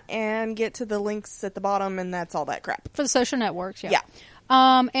 randomtpodcasts.com, and get to the links at the bottom, and that's all that crap. For the social networks, Yeah.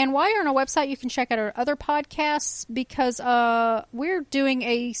 And while you're on our website, you can check out our other podcasts because we're doing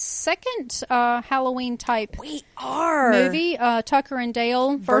a second Halloween type movie, Tucker and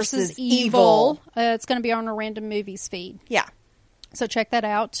Dale versus Evil. It's going to be on our Random Movies feed. Yeah. So check that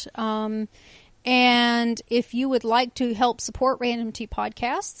out. And if you would like to help support Random T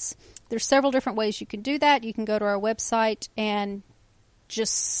Podcasts, there's several different ways you can do that. You can go to our website and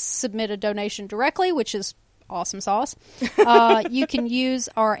just submit a donation directly, which is awesome sauce. You can use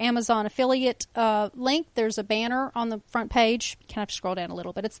our Amazon affiliate link. There's a banner on the front page. You kind of scroll down a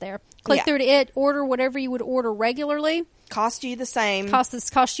little, but it's there. Click through to it. Order whatever you would order regularly. Cost you the same.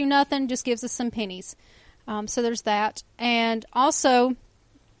 Cost you nothing. Just gives us some pennies. So there's that. And also,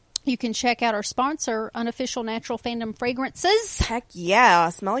 you can check out our sponsor, Unofficial Natural Fandom Fragrances. Heck yeah.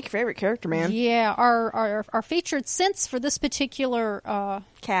 Smell like your favorite character, man. Yeah. Our featured scents for this particular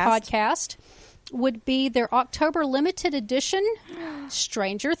podcast would be their October limited edition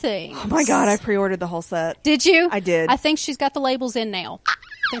Stranger Things. Oh my god, I pre-ordered the whole set. Did you? I did. I think she's got the labels in now. I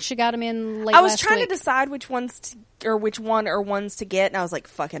think she got them in late I was last trying week. to decide which ones to get, and I was like,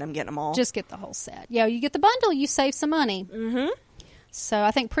 fuck it, I'm getting them all. Just get the whole set. Yeah, you get the bundle, you save some money. Mm-hmm. So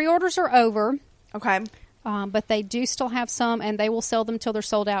I think pre-orders are over. Okay. But they do still have some, and they will sell them till they're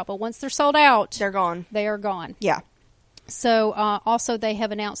sold out. But once they're sold out, they're gone. They are gone. Yeah. So, also, they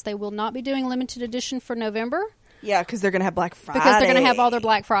have announced they will not be doing limited edition for November. Yeah, because they're going to have Black Friday. Because they're going to have all their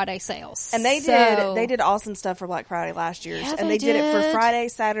Black Friday sales. And they did awesome stuff for Black Friday last year. Yeah, and they did it for Friday,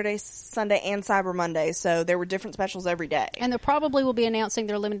 Saturday, Sunday, and Cyber Monday. So there were different specials every day. And they probably will be announcing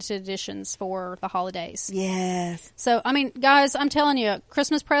their limited editions for the holidays. Yes. So, I mean, guys, I'm telling you,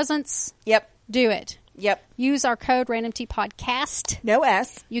 Christmas presents. Yep. Do it. Yep. Use our code RandomTPodcast. No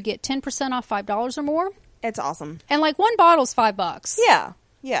S. You get 10% off $5 or more. It's awesome. And like one bottle's $5. Yeah.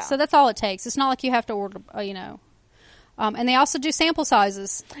 Yeah. So that's all it takes. It's not like you have to order, and they also do sample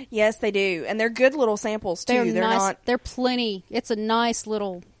sizes. Yes, they do. And they're good little samples, too. They're nice. not... They're plenty. It's a nice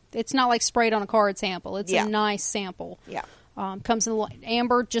little... It's not like sprayed on a card sample. It's a nice sample. Yeah. Comes in a little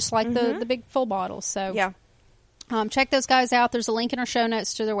amber, just like the big full bottles. So, yeah. Check those guys out. There's a link in our show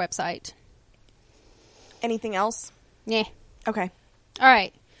notes to their website. Anything else? Yeah. Okay. All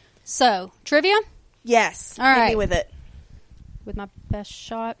right. So, trivia? Yes. All right. Hit me with it. With my best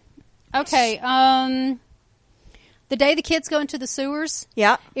shot. Okay. The day the kids go into the sewers,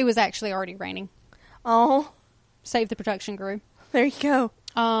 yeah, it was actually already raining. Oh. Save the production crew. There you go.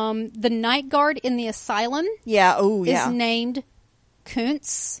 The night guard in the asylum is named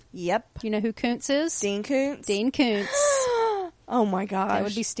Koontz. Yep. Do you know who Koontz is? Dean Koontz. Dean Koontz. Oh my gosh. That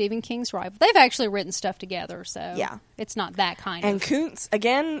would be Stephen King's rival. They've actually written stuff together, so yeah, it's not that kind of. And Koontz,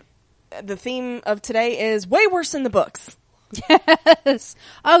 again, the theme of today is way worse than the books. Yes.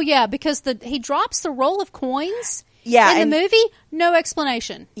 Oh yeah, because he drops the roll of coins in the movie, no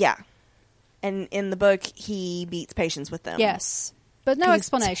explanation. Yeah. And in the book, he beats patients with them. Yes. But no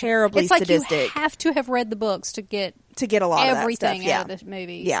explanation. Terribly it's like sadistic. You have to have read the books to get a lot of everything that stuff. out of the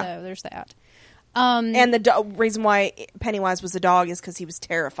movie. Yeah. So there's that. And the reason why Pennywise was a dog is because he was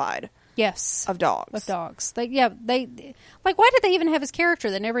terrified. Yes. Of dogs. Of dogs. Why did they even have his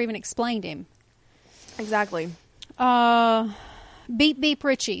character? They never even explained him. Exactly. Beep Beep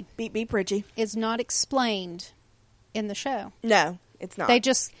Richie. Beep Beep Richie is not explained in the show. No. It's not. They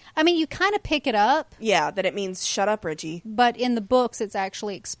just, I mean, you kind of pick it up. Yeah, that it means shut up, Richie. But in the books, it's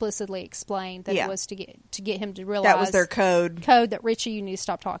actually explicitly explained that Yeah. it was to get him to realize That was their code. that Richie, you need to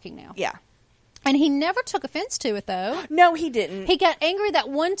stop talking now. Yeah. And he never took offense to it, though. No, he didn't. He got angry that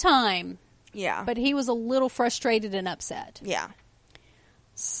one time, Yeah. but he was a little frustrated and upset. Yeah.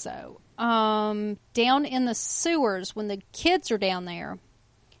 So, down in the sewers, when the kids are down there,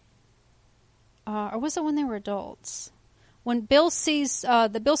 or was it when they were adults? When Bill sees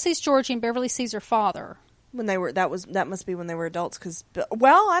Georgie and Beverly sees her father. When they were, that must be when they were adults. Because,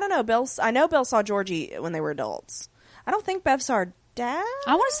 well, I don't know. I know Bill saw Georgie when they were adults. I don't think Bev saw her dad.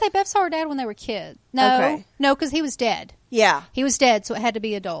 I want to say Bev saw her dad when they were kids. No, Okay. no, because he was dead. Yeah. He was dead, so it had to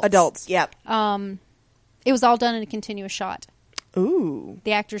be adults. Adults. Yep. It was all done in a continuous shot. Ooh.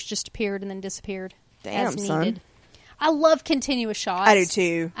 The actors just appeared and then disappeared Damn, as son. needed. I love continuous shots. I do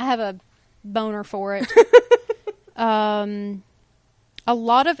too. I have a boner for it. A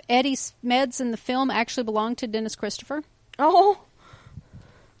lot of Eddie's meds in the film actually belong to Dennis Christopher. Oh.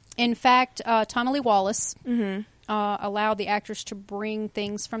 In fact, Tommy Lee Wallace allowed the actors to bring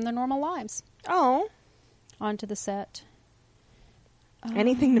things from their normal lives Oh. onto the set.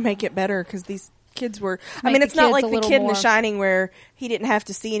 Anything to make it better, because these kids were... I Make mean, the it's not kids like a the little kid in more- The Shining where he didn't have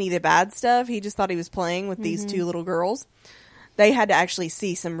to see any of the bad stuff. He just thought he was playing with these two little girls. They had to actually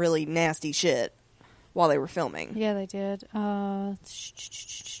see some really nasty shit while they were filming. Yeah, they did. Oh,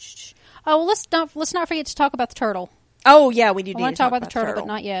 well, let's not forget to talk about the turtle. Oh, yeah, we do I need want to to talk about the turtle, but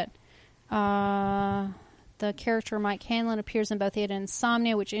not yet. The character Mike Hanlon appears in both it and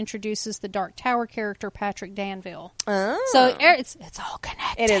Insomnia, which introduces the Dark Tower character Patrick Danville. Oh. So it's all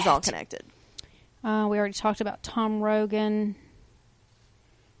connected. It is all connected. We already talked about Tom Rogan.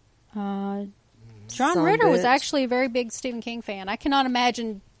 John Son Ritter was bitch. actually a very big Stephen King fan. I cannot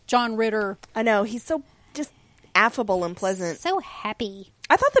imagine John Ritter I know, he's so just affable and pleasant. so happy.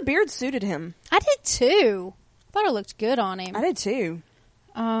 I thought the beard suited him. I did too. Thought it looked good on him. I did too.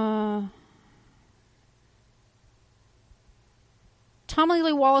 Tommy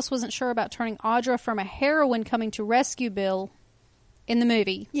Lee Wallace wasn't sure about turning Audra from a heroine coming to rescue Bill in the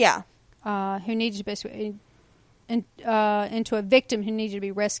movie, Yeah. who needed to be into a victim who needed to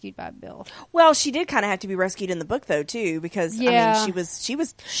be rescued by Bill. Well, she did kind of have to be rescued in the book, though, too, because Yeah. I mean, she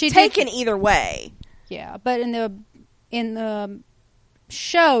was She did- taken either way. Yeah, but in the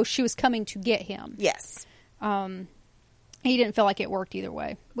show, she was coming to get him. Yes. He didn't feel like it worked either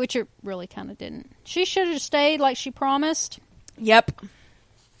way, which it really kind of didn't. She should have stayed like she promised. Yep.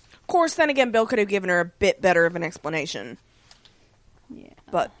 Of course, then again, Bill could have given her a bit better of an explanation. Yeah.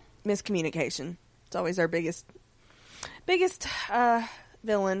 But miscommunication. It's always our biggest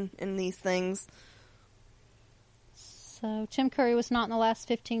villain in these things. So Tim Curry was not in the last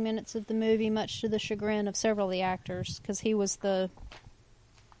 15 minutes of the movie, much to the chagrin of several of the actors, because he was the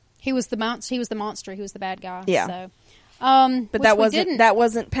monster. He was the bad guy. Yeah. So, But that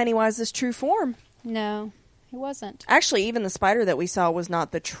wasn't Pennywise's true form. No, he wasn't. Actually, even the spider that we saw was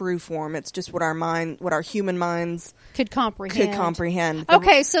not the true form. It's just what our human minds Could comprehend. could comprehend.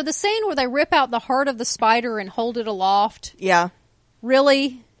 Okay, so the scene where they rip out the heart of the spider and hold it aloft. Yeah.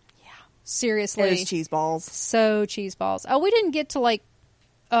 Really? Yeah. Seriously. It was cheese balls. So cheeseballs. Oh, we didn't get to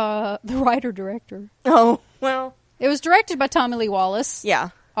the writer-director. Oh, well. It was directed by Tommy Lee Wallace. Yeah.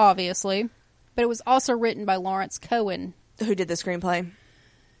 Obviously. But it was also written by Lawrence Cohen. Who did the screenplay?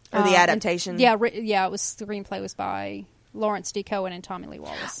 Or the adaptation? It was the screenplay was by Lawrence D. Cohen and Tommy Lee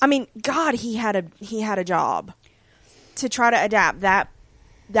Wallace. I mean, God, he had a job to try to adapt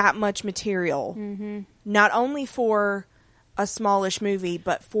that much material, not only for a smallish movie,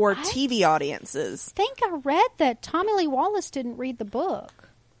 but for TV audiences. I think I read that Tommy Lee Wallace didn't read the book.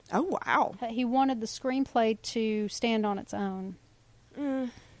 Oh, wow. That he wanted the screenplay to stand on its own.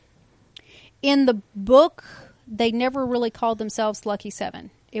 In the book, they never really called themselves Lucky Seven.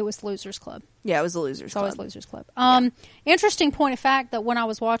 It was Losers Club. Yeah, it was a Losers It's Club. always Losers Club. Interesting point of fact that when I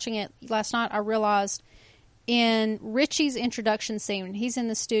was watching it last night, I realized in Richie's introduction scene, when he's in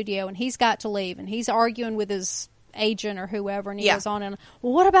the studio and he's got to leave and he's arguing with his agent or whoever, and he goes on and,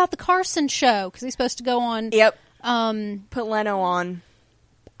 well, what about the Carson show? Because he's supposed to go on. Yep. Put Leno on.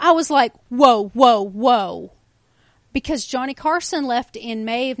 I was like, whoa, whoa, whoa. Because Johnny Carson left in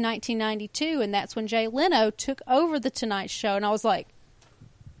May of 1992, and that's when Jay Leno took over The Tonight Show. And I was like,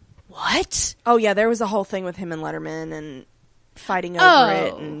 what? Oh, yeah, there was a whole thing with him and Letterman and fighting over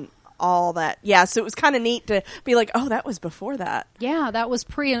it and all that. Yeah, so it was kind of neat to be like, oh, that was before that. Yeah, that was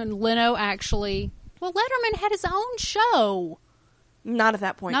Leno actually. Well, Letterman had his own show. Not at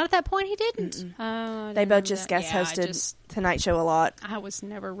that point. Not at that point, he didn't. They both just guest hosted Tonight Show a lot. I was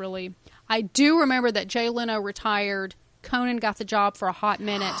never really. I do remember that Jay Leno retired Conan got the job for a hot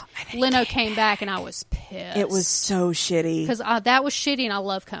minute. Leno came back, and I was pissed. It was so shitty. Because that was shitty, and I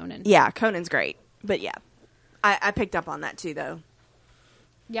love Conan. Yeah, Conan's great. But yeah, I picked up on that too, though.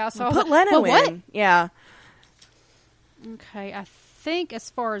 Yeah, so put Leno in. What? Yeah. Okay, I think as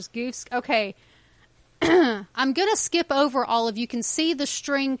far as goofs... Okay, I'm going to skip over all of... You can see the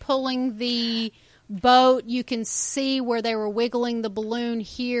string pulling the boat. You can see where they were wiggling the balloon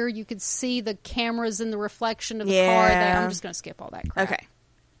here. You could see the cameras in the reflection of the car there. I'm just going to skip all that crap. Okay.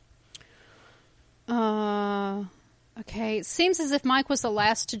 Okay, it seems as if Mike was the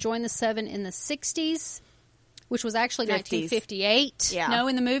last to join the Seven in the 60s, which was actually 1958. Yeah. No,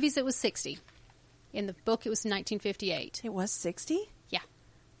 in the movies it was 60. In the book it was 1958. It was 60? Yeah.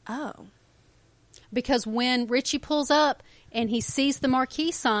 Oh. Because when Richie pulls up and he sees the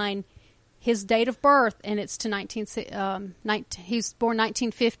marquee sign, his date of birth, and it's to he was born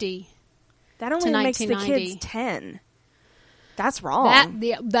 1950. That only makes the kids 10. That's wrong.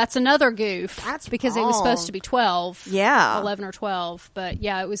 That's another goof. That's because wrong. It was supposed to be 12. Yeah. 11 or 12. But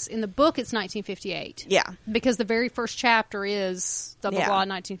yeah, it was in the book it's 1958. Yeah. Because the very first chapter is blah, blah, blah,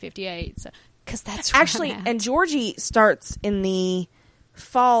 1958. So, because that's actually, and Georgie starts in the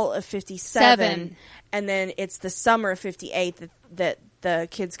fall of 57, and then it's the summer of 58 that the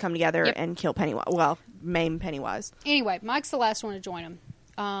kids come together and kill Pennywise. Well, maim Pennywise. Anyway, Mike's the last one to join them.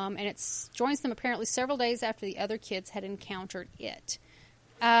 And it joins them apparently several days after the other kids had encountered it.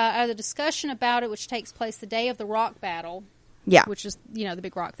 The discussion about it, which takes place the day of the rock battle, which is, the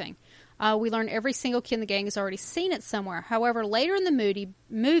big rock thing, we learn every single kid in the gang has already seen it somewhere. However, later in the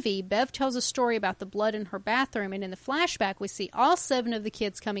movie, Bev tells a story about the blood in her bathroom, and in the flashback, we see all 7 of the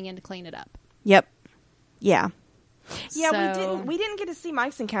kids coming in to clean it up. Yep. Yeah. Yeah, we didn't get to see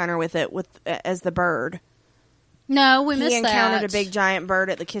Mike's encounter with it as the bird. No, we missed that. He encountered a big giant bird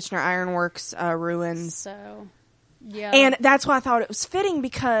at the Kitchener Ironworks ruins. So, yeah. And that's why I thought it was fitting,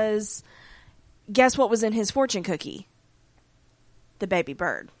 because guess what was in his fortune cookie? The baby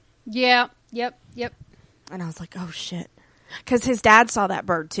bird. Yeah. Yep. And I was like, oh, shit. Because his dad saw that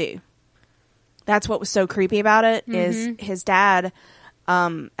bird, too. That's what was so creepy about it, is his dad,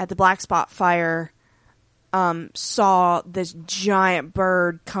 at the Black Spot fire, saw this giant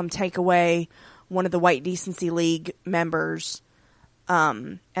bird come take away one of the White Decency League members,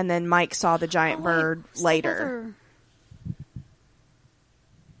 and then Mike saw the giant bird later.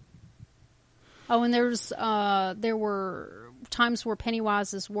 And there were times where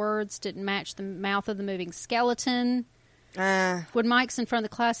Pennywise's words didn't match the mouth of the moving skeleton. When Mike's in front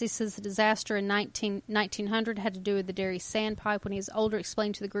of the class, he says the disaster in 1900 had to do with the Derry Sandpipe. When he was older,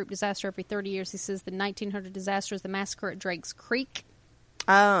 explained to the group disaster every 30 years. He says the 1900 disaster is the massacre at Drake's Creek.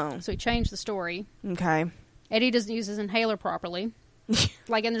 Oh. So he changed the story. Okay. Eddie doesn't use his inhaler properly.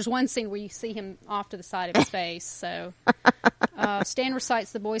 And there's one scene where you see him off to the side of his face. So Stan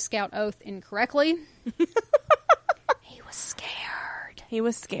recites the Boy Scout oath incorrectly. He was scared. He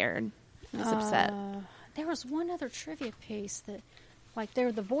was upset. There was one other trivia piece that, there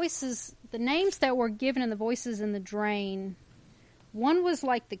were the voices, the names that were given in the voices in the drain. One was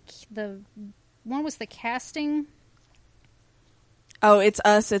one was the casting. Oh, it's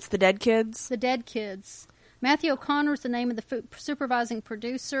us. It's the Dead Kids. The Dead Kids. Matthew O'Connor is the name of the supervising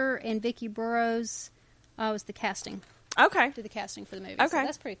producer, and Vicky Burrows was the casting. Okay. Did the casting for the movie. Okay. So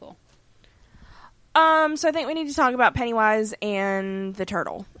that's pretty cool. So I think we need to talk about Pennywise and the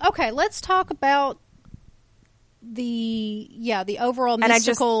turtle. Okay, let's talk about the overall mystical. And I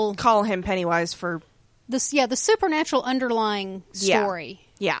just call him Pennywise for this. Yeah, the supernatural underlying story.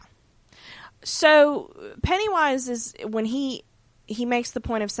 Yeah. So Pennywise is when he makes the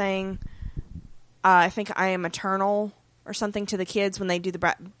point of saying, I think I am eternal or something to the kids when they do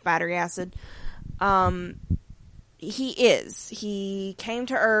the battery acid. He came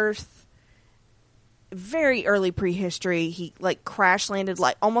to Earth very early prehistory. He crash landed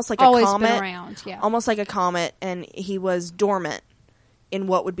almost like a comet. Been around, yeah. Almost like a comet, and he was dormant in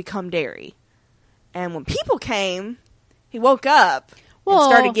what would become Derry. And when people came, he woke up and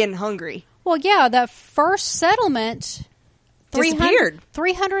started getting hungry. Well, yeah, that first settlement disappeared.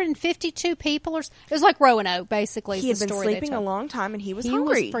 352 people. It was like Roanoke, basically. He had been sleeping a long time, and he was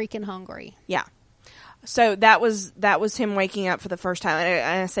hungry. He was freaking hungry. Yeah. So that was him waking up for the first time.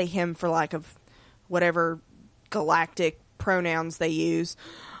 And I say him for lack of whatever galactic pronouns they use.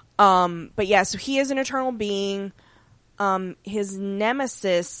 But yeah, so he is an eternal being. His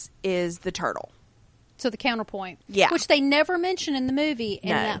nemesis is the turtle. So the counterpoint. Yeah. Which they never mention in the movie,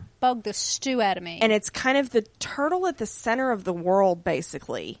 and that bugged the stew out of me. And it's kind of the turtle at the center of the world,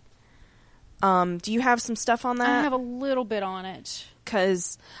 basically. Do you have some stuff on that? I have a little bit on it.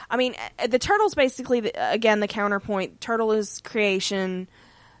 Because, I mean, the turtle's basically, again, the counterpoint. Turtle is creation.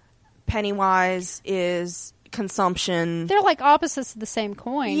 Pennywise is consumption. They're like opposites of the same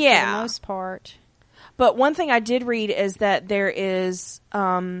coin for the most part. But one thing I did read is that there is,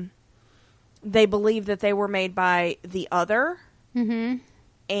 they believe that they were made by the other. Mm-hmm.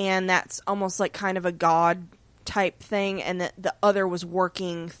 And that's almost like kind of a god type thing. And that the other was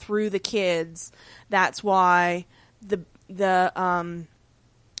working through the kids. That's why the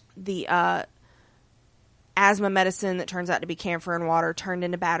asthma medicine that turns out to be camphor and water turned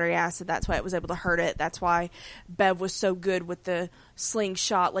into battery acid. That's why it was able to hurt it. That's why Bev was so good with the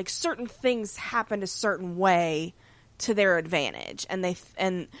slingshot. Like, certain things happened a certain way to their advantage, and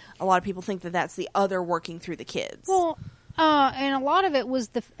a lot of people think that that's the other working through the kids. Well, and a lot of it was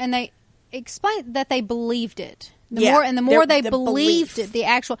and they explained that they believed it. The more they believed it, the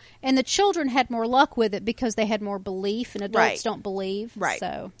actual, and the children had more luck with it because they had more belief, and adults don't believe. Right.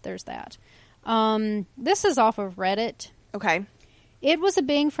 So there's that. This is off of Reddit. Okay. It was a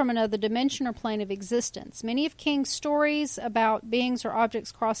being from another dimension or plane of existence. Many of King's stories about beings or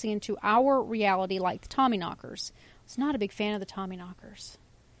objects crossing into our reality, like the Tommyknockers. I was not a big fan of the Tommyknockers.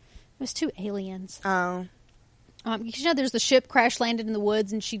 It was too aliens. Oh. Because, you know, there's the ship crash landed in the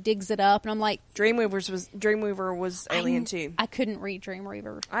woods and she digs it up, and I'm like, Dreamweaver was alien too. I couldn't read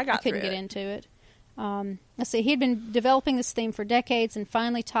Dreamweaver. I couldn't get into it. Let's see. He had been developing this theme for decades and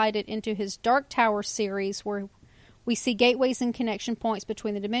finally tied it into his Dark Tower series, where we see gateways and connection points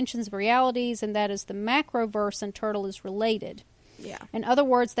between the dimensions of realities, and that is the Macroverse, and Turtle is related. Yeah. In other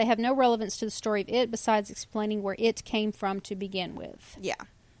words, they have no relevance to the story of it besides explaining where it came from to begin with. Yeah.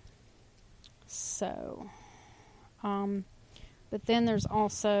 So, but then there's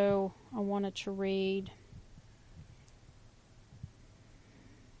also, I wanted to read.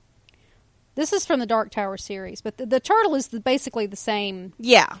 This is from the Dark Tower series, but the turtle is basically the same.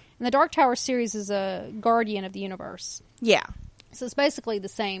 Yeah. And the Dark Tower series is a guardian of the universe. Yeah. So it's basically the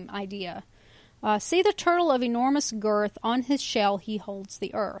same idea. See the turtle of enormous girth. On his shell he holds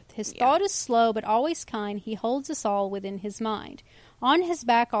the earth. His thought is slow but always kind. He holds us all within his mind. On his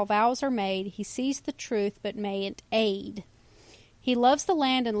back all vows are made. He sees the truth but mayn't aid. He loves the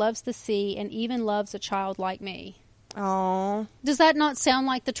land and loves the sea, and even loves a child like me. Oh. Does that not sound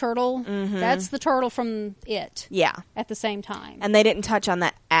like the turtle? Mm-hmm. That's the turtle from It. Yeah. At the same time. And they didn't touch on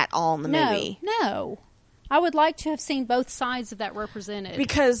that at all in the movie. No. I would like to have seen both sides of that represented.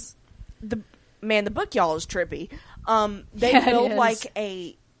 Because the book, y'all, is trippy. They build like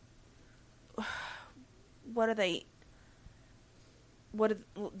a, what do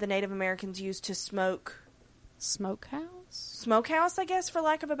the Native Americans use to smoke? Smokehouse, I guess, for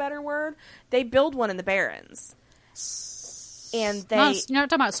lack of a better word. They build one in the Barrens. And you're not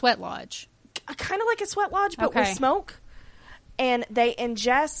talking about a sweat lodge. Kind of like a sweat lodge, but with smoke. And they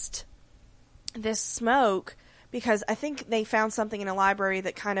ingest this smoke because I think they found something in a library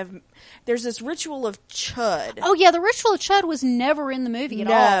that kind of, there's this ritual of chud. Oh yeah, the ritual of chud was never in the movie at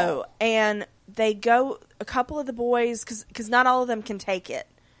all. No, and they go, a couple of the boys, because not all of them can take it.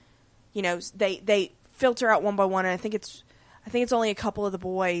 You know, they filter out one by one, and I think it's only a couple of the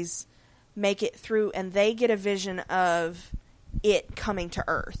boys make it through, and they get a vision of it coming to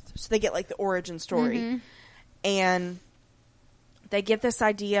Earth. So they get like the origin story. Mm-hmm. And they get this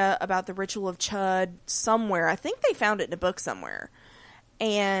idea about the ritual of chud somewhere. I think they found it in a book somewhere.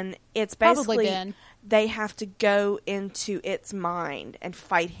 And it's basically they have to go into its mind and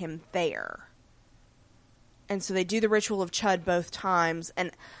fight him there. And so they do the ritual of chud both times,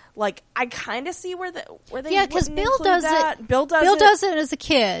 and like I kind of see where they because Bill does that. it. Bill does it as a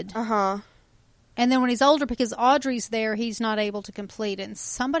kid. Uh-huh. And then when he's older, because Audrey's there, he's not able to complete it, and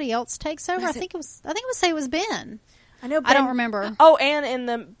somebody else takes over. I think it was Ben. I know. I don't remember. Oh, and in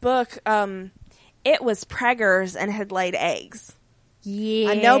the book, it was preggers and had laid eggs. Yeah.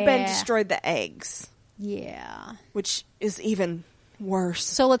 I know Ben destroyed the eggs. Yeah. Which is even worse.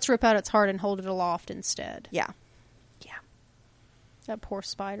 So let's rip out its heart and hold it aloft instead. Yeah. That poor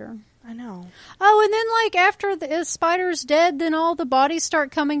spider. I know. Oh, and then like after the spider's dead, then all the bodies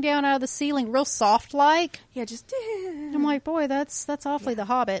start coming down out of the ceiling, real soft like. Yeah, just. I'm like, boy, that's awfully The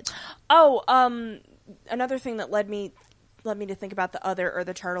Hobbit. Oh, another thing that led me to think about the other, or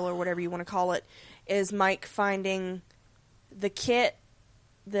the turtle, or whatever you want to call it, is Mike finding the kit,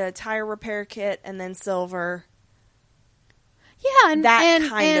 the tire repair kit, and then Silver. Yeah, and that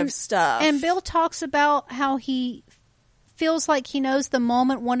kind of stuff. And Bill talks about how he feels like he knows the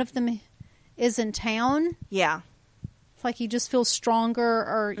moment one of them is in town. Yeah. Like he just feels stronger,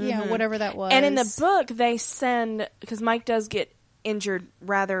 or, you know, whatever that was. And in the book, they send, because Mike does get injured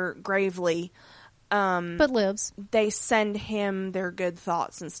rather gravely, but lives. they send him their good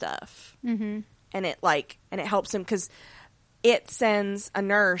thoughts and stuff. Mm-hmm. And it helps him because it sends a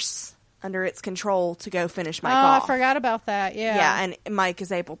nurse under its control to go finish Mike off. I forgot about that. Yeah. Yeah, and Mike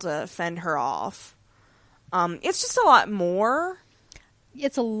is able to fend her off. It's just a lot more.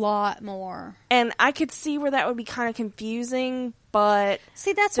 It's a lot more. And I could see where that would be kind of confusing, but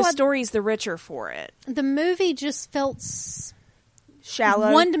see, that's the why story's the richer for it. The movie just felt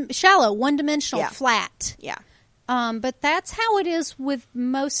Shallow. one-dimensional, Yeah. flat. Yeah. But that's how it is with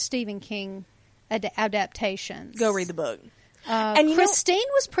most Stephen King adaptations. Go read the book. And Christine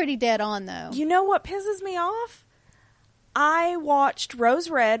was pretty dead on, though. You know what pisses me off? I watched Rose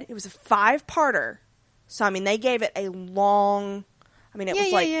Red. It was a 5-parter. So, I mean, they gave it a long... I mean, it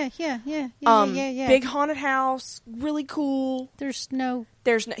was like... Yeah. Big haunted house. Really cool. There's no...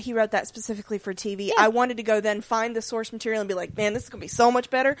 He wrote that specifically for TV. Yeah. I wanted to go then find the source material and be like, man, this is going to be so much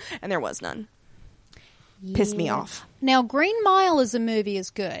better. And there was none. Pissed me off. Now, Green Mile as a movie is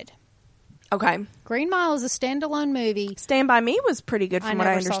good. Okay. Green Mile is a standalone movie. Stand By Me was pretty good from what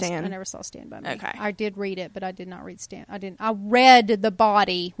I understand. I never saw Stand By Me. Okay. I did read it, but I did not read I read The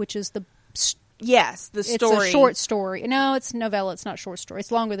Body, which is the story. It's a short story. No, it's novella. It's not short story.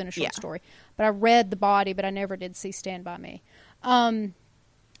 It's longer than a short story. But I read The Body, but I never did see Stand By Me.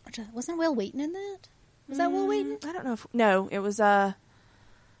 Wasn't Will Wheaton in that? Was that Will Wheaton? I don't know. No, it was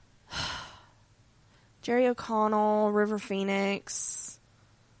Jerry O'Connell, River Phoenix.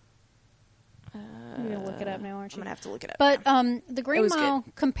 You're going to look it up now, aren't you? I'm going to have to look it up. But now. The Green Mile,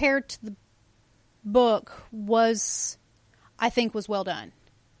 compared to the book, I think was well done.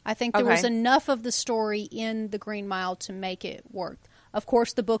 I think there was enough of the story in the Green Mile to make it work. Of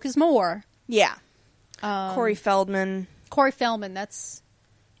course, the book is more. Yeah. Corey Feldman. That's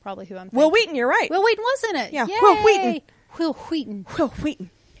probably who I'm thinking. Will Wheaton, you're right. Will Wheaton was in it. Yeah, Yay! Will Wheaton. Will Wheaton.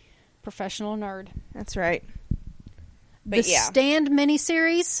 Professional nerd. That's right. But the Stand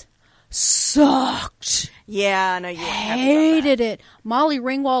miniseries sucked. Yeah, I know you hated it. Molly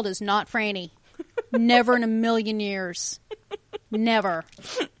Ringwald is not Franny. Never in a million years. Never.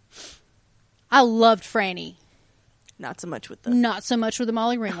 I loved Franny. Not so much with the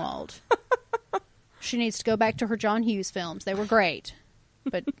Molly Ringwald. She needs to go back to her John Hughes films. They were great.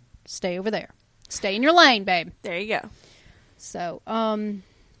 But stay over there. Stay in your lane, babe. There you go. So,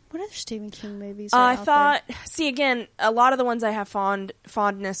 what other Stephen King movies are out there? See, again, a lot of the ones I have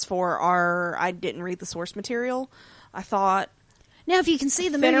fondness for are, I didn't read the source material. I thought... Now, if you can see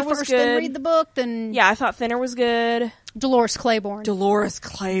the Thinner movie was first, good. then read the book, then... Yeah, I thought Thinner was good. Dolores Claiborne.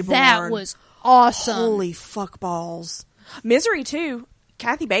 That was awesome. Holy fuck balls. Misery, too.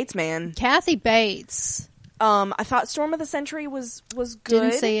 Kathy Bates, man. Kathy Bates. I thought Storm of the Century was good.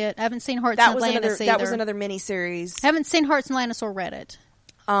 Didn't see it. I haven't seen Hearts and Atlantis either. That was another miniseries. Haven't seen Hearts and Atlantis or read it.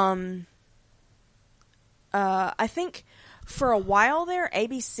 I think for a while there,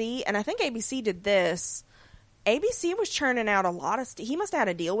 ABC, and I think ABC did this, ABC was churning out a lot of he must have had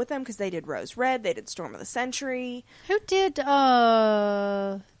a deal with them because they did Rose Red, they did Storm of the Century. Who did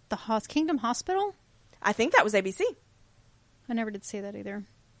Kingdom Hospital? I think that was ABC. I never did see that either.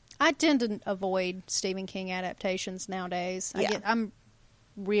 I tend to avoid Stephen King adaptations nowadays. Yeah. I'm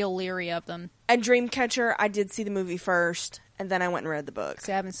real leery of them. And Dreamcatcher, I did see the movie first, and then I went and read the book.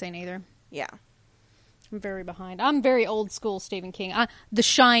 See, I haven't seen either. Yeah. I'm very behind. I'm very old school Stephen King. The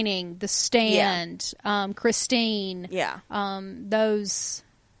Shining, The Stand, Christine. Yeah. Those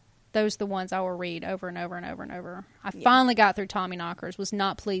the ones I will read over and over and over and over. I finally got through Tommyknockers. Was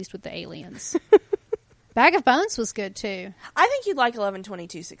not pleased with the aliens. Bag of Bones was good too. I think you'd like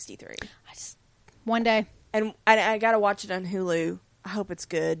 11/22/63. One day. And I got to watch it on Hulu. I hope it's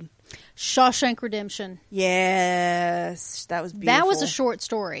good. Shawshank Redemption. Yes, that was beautiful. That was a short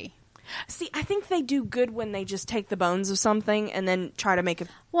story. See, I think they do good when they just take the bones of something and then try to make it.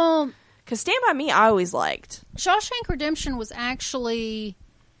 Well, because Stand By Me, I always liked. Shawshank Redemption was actually,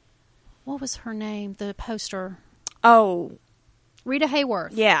 what was her name? The poster. Oh, Rita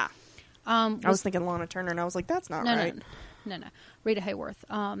Hayworth. Yeah. I was thinking Lana Turner, and I was like, that's not right. No. Rita Hayworth.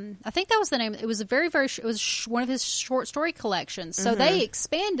 I think that was the name. It was one of his short story collections. So they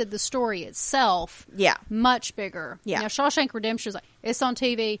expanded the story itself. Yeah. Much bigger. Yeah. Now Shawshank Redemption is like, it's on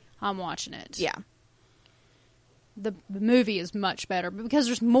TV. I'm watching it. Yeah. The movie is much better because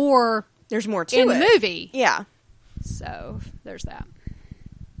there's more. There's more to in it. the movie. Yeah. So there's that.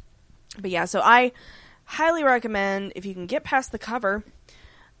 But yeah, so I highly recommend if you can get past the cover.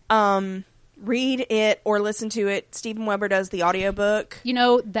 Read it or listen to it. Steven Weber does the audiobook. You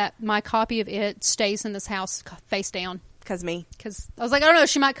know that my copy of it stays in this house face down. Because me. Because I was like, I don't know,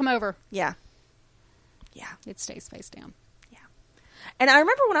 she might come over. Yeah. Yeah. It stays face down. Yeah. And I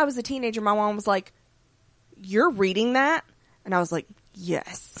remember when I was a teenager, my mom was like, you're reading that, and I was like,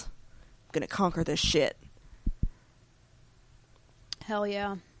 yes, I'm gonna conquer this shit. Hell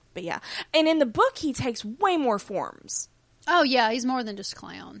yeah. But yeah, and in the book, he takes way more forms. Oh yeah, he's more than just a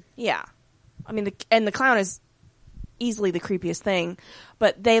clown. Yeah, I mean, the clown is easily the creepiest thing,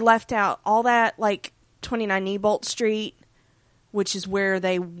 but they left out all that, like 29 Neibolt Street, which is where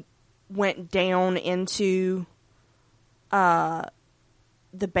they went down into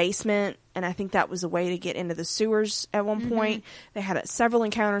the basement, and I think that was a way to get into the sewers at one point. They had several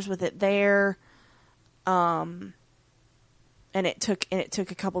encounters with it there, and it took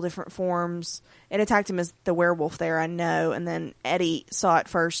a couple different forms. It attacked him as the werewolf there, I know, and then Eddie saw it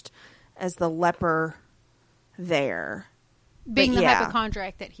first as the leper there. Being the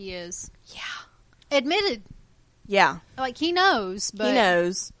hypochondriac that he is. Yeah. Admitted. Yeah. Like, he knows, but... He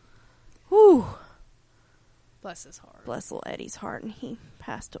knows. Whew. Bless his heart. Bless little Eddie's heart, and he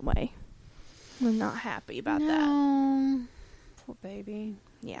passed away. I'm not happy about that. No. Poor baby.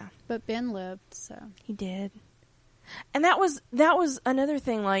 Yeah. But Ben lived, so... He did. And that was another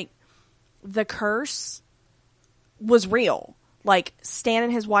thing, like, the curse was real. Like, Stan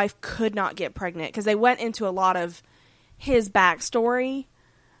and his wife could not get pregnant, because they went into a lot of his backstory.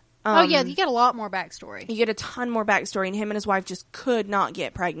 Oh, yeah, you get a lot more backstory. You get a ton more backstory, and him and his wife just could not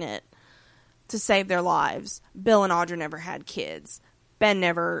get pregnant to save their lives. Bill and Audra never had kids. Ben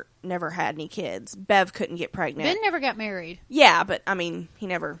never had any kids. Bev couldn't get pregnant. Ben never got married. Yeah, but, I mean, he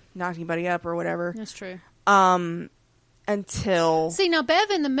never knocked anybody up or whatever. That's true. Until... See, now,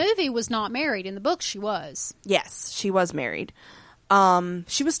 Bev in the movie was not married. In the book, she was. Yes, she was married.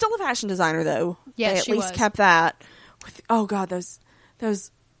 She was still a fashion designer, though. Yes, they at least kept that. With, oh, God, those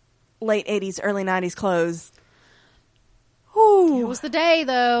late 80s, early 90s clothes. Ooh. It was the day,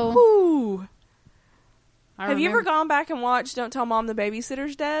 though. Ooh. Have you ever gone back and watched Don't Tell Mom the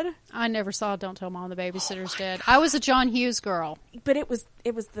Babysitter's Dead? I never saw Don't Tell Mom the Babysitter's Dead. God. I was a John Hughes girl. But it was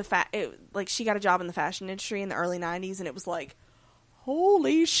like, she got a job in the fashion industry in the early 90s, and it was like,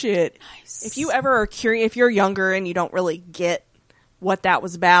 holy shit. Nice. If you ever are curious, if you're younger and you don't really get what that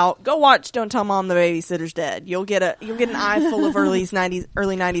was about, go watch Don't Tell Mom the Babysitter's Dead. You'll get an eye full of early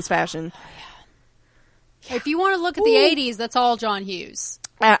 90s fashion. If you want to look at the 80s, that's all John Hughes.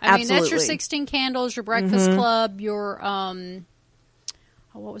 I mean, that's your 16 Candles, your Breakfast Club, your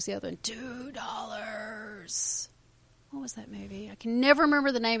what was the other one? $2. What was that movie? I can never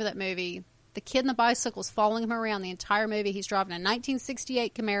remember the name of that movie. The kid in the bicycle is following him around the entire movie. He's driving a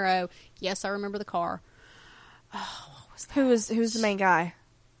 1968 Camaro. Yes, I remember the car. Oh, what was that? Who's the main guy?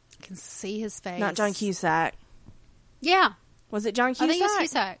 I can see his face. Not John Cusack. Yeah. Was it John Cusack? I think it's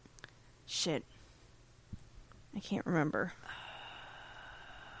Cusack. Shit. I can't remember.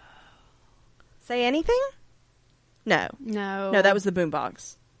 Say anything? No. No. No, that was the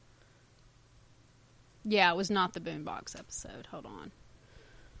Boombox. Yeah, it was not the Boombox episode. Hold on.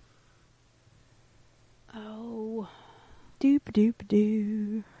 Oh.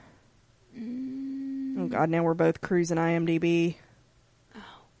 Doop-a-doop-a-doo. Oh, God, now we're both cruising IMDb. Oh,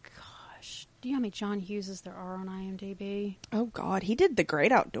 gosh. Do you know how many John Hughes there are on IMDb? Oh, God. He did The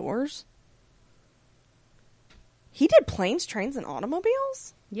Great Outdoors. He did Planes, Trains, and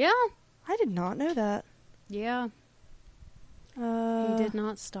Automobiles? Yeah. I did not know that. Yeah. He did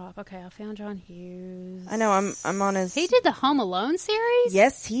not stop. Okay, I found John Hughes. I know, I'm on his... He did the Home Alone series?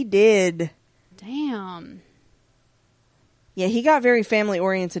 Yes, he did. Damn. Yeah, he got very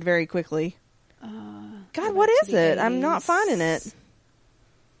family-oriented very quickly. God, what is it? 80s. I'm not finding it.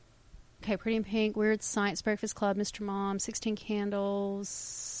 Okay, Pretty in Pink, Weird Science, Breakfast Club, Mr. Mom, 16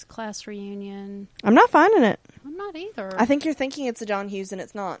 Candles, Class Reunion. I'm not finding it. I'm not either. I think you're thinking it's a John Hughes, and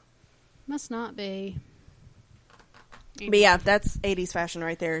it's not. Must not be. But yeah, that's 80s fashion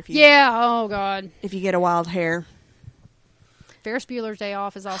right there. Yeah, oh God. If you get a wild hair. Ferris Bueller's Day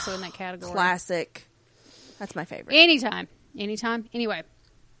Off is also in that category. Classic. That's my favorite. Anytime. Anyway,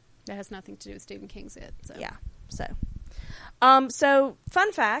 that has nothing to do with Stephen King's It. So. Yeah. So,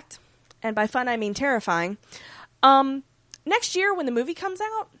 fun fact, and by fun I mean terrifying. Next year when the movie comes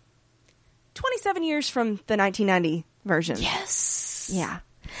out, 27 years from the 1990 version. Yes. Yeah.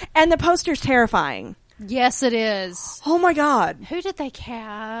 And the poster's terrifying. Yes, it is. Oh my God. Who did they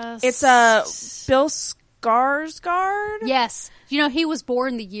cast? It's Bill Skarsgård. Yes. You know, he was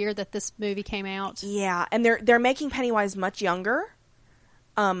born the year that this movie came out. Yeah, and they're making Pennywise much younger,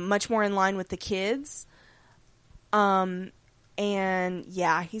 much more in line with the kids. And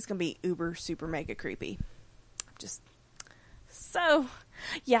yeah, he's gonna be uber super mega creepy. Just so,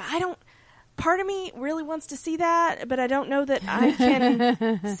 yeah, part of me really wants to see that, but I don't know that I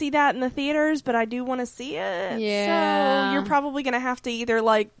can see that in the theaters, but I do want to see it. Yeah. So you're probably going to have to either,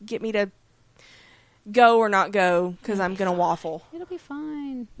 like, get me to go or not go because I'm going to waffle. It'll be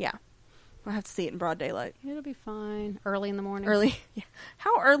fine. Yeah. I'll have to see it in broad daylight. It'll be fine. Early in the morning. Early? Yeah.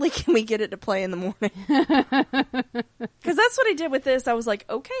 How early can we get it to play in the morning? Because that's what I did with this. I was like,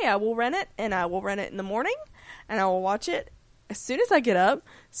 okay, I will rent it, and I will rent it in the morning, and I will watch it as soon as I get up,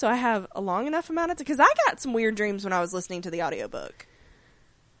 so I have a long enough amount of time. Because I got some weird dreams when I was listening to the audiobook.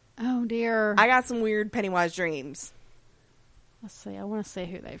 Oh, dear. I got some weird Pennywise dreams. Let's see. I want to see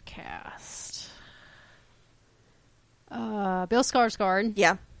who they've cast. Bill Skarsgård.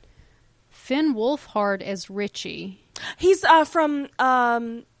 Yeah. Finn Wolfhard as Richie. He's from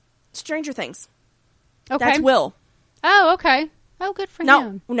Stranger Things. Okay. That's Will. Oh, okay. Oh, good for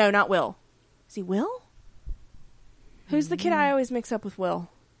him. No, not Will. Is he Will? Who's the kid I always mix up with Will?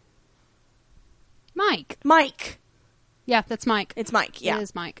 Mike. Mike. Yeah, that's Mike. It's Mike, yeah. It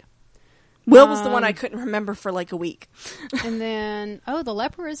is Mike. Will was the one I couldn't remember for like a week. And then, the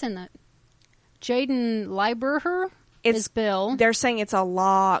leper is in that. Jaden Lieberher is Bill. They're saying it's a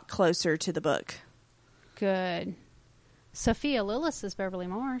lot closer to the book. Good. Sophia Lillis is Beverly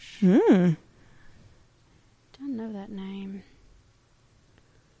Marsh. Hmm. Don't know that name.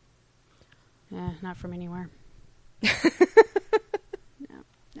 Not from anywhere.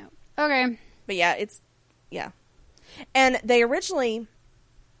 No. Okay. But yeah, and they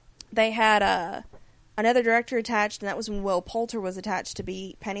had another director attached, and that was when Will Poulter was attached to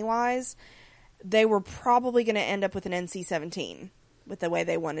be Pennywise. They were probably going to end up with an NC-17 with the way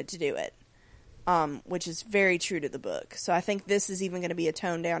they wanted to do it, which is very true to the book. So I think this is even going to be a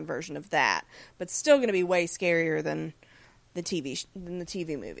toned-down version of that, but still going to be way scarier than the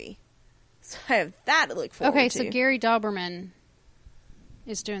TV movie. So I have that to look forward to. Okay, so Gary Dauberman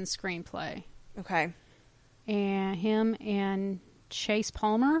is doing screenplay. Okay. And him and Chase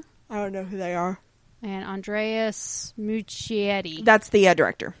Palmer. I don't know who they are. And Andreas Muschietti. That's the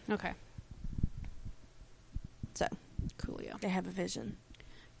director. Okay. So. Coolio. They have a vision.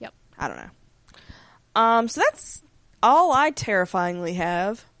 Yep. I don't know. So that's all I terrifyingly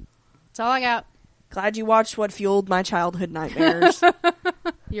have. That's all I got. Glad you watched what fueled my childhood nightmares.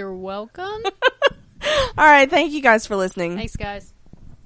 You're welcome. All right. Thank you guys for listening. Thanks, guys.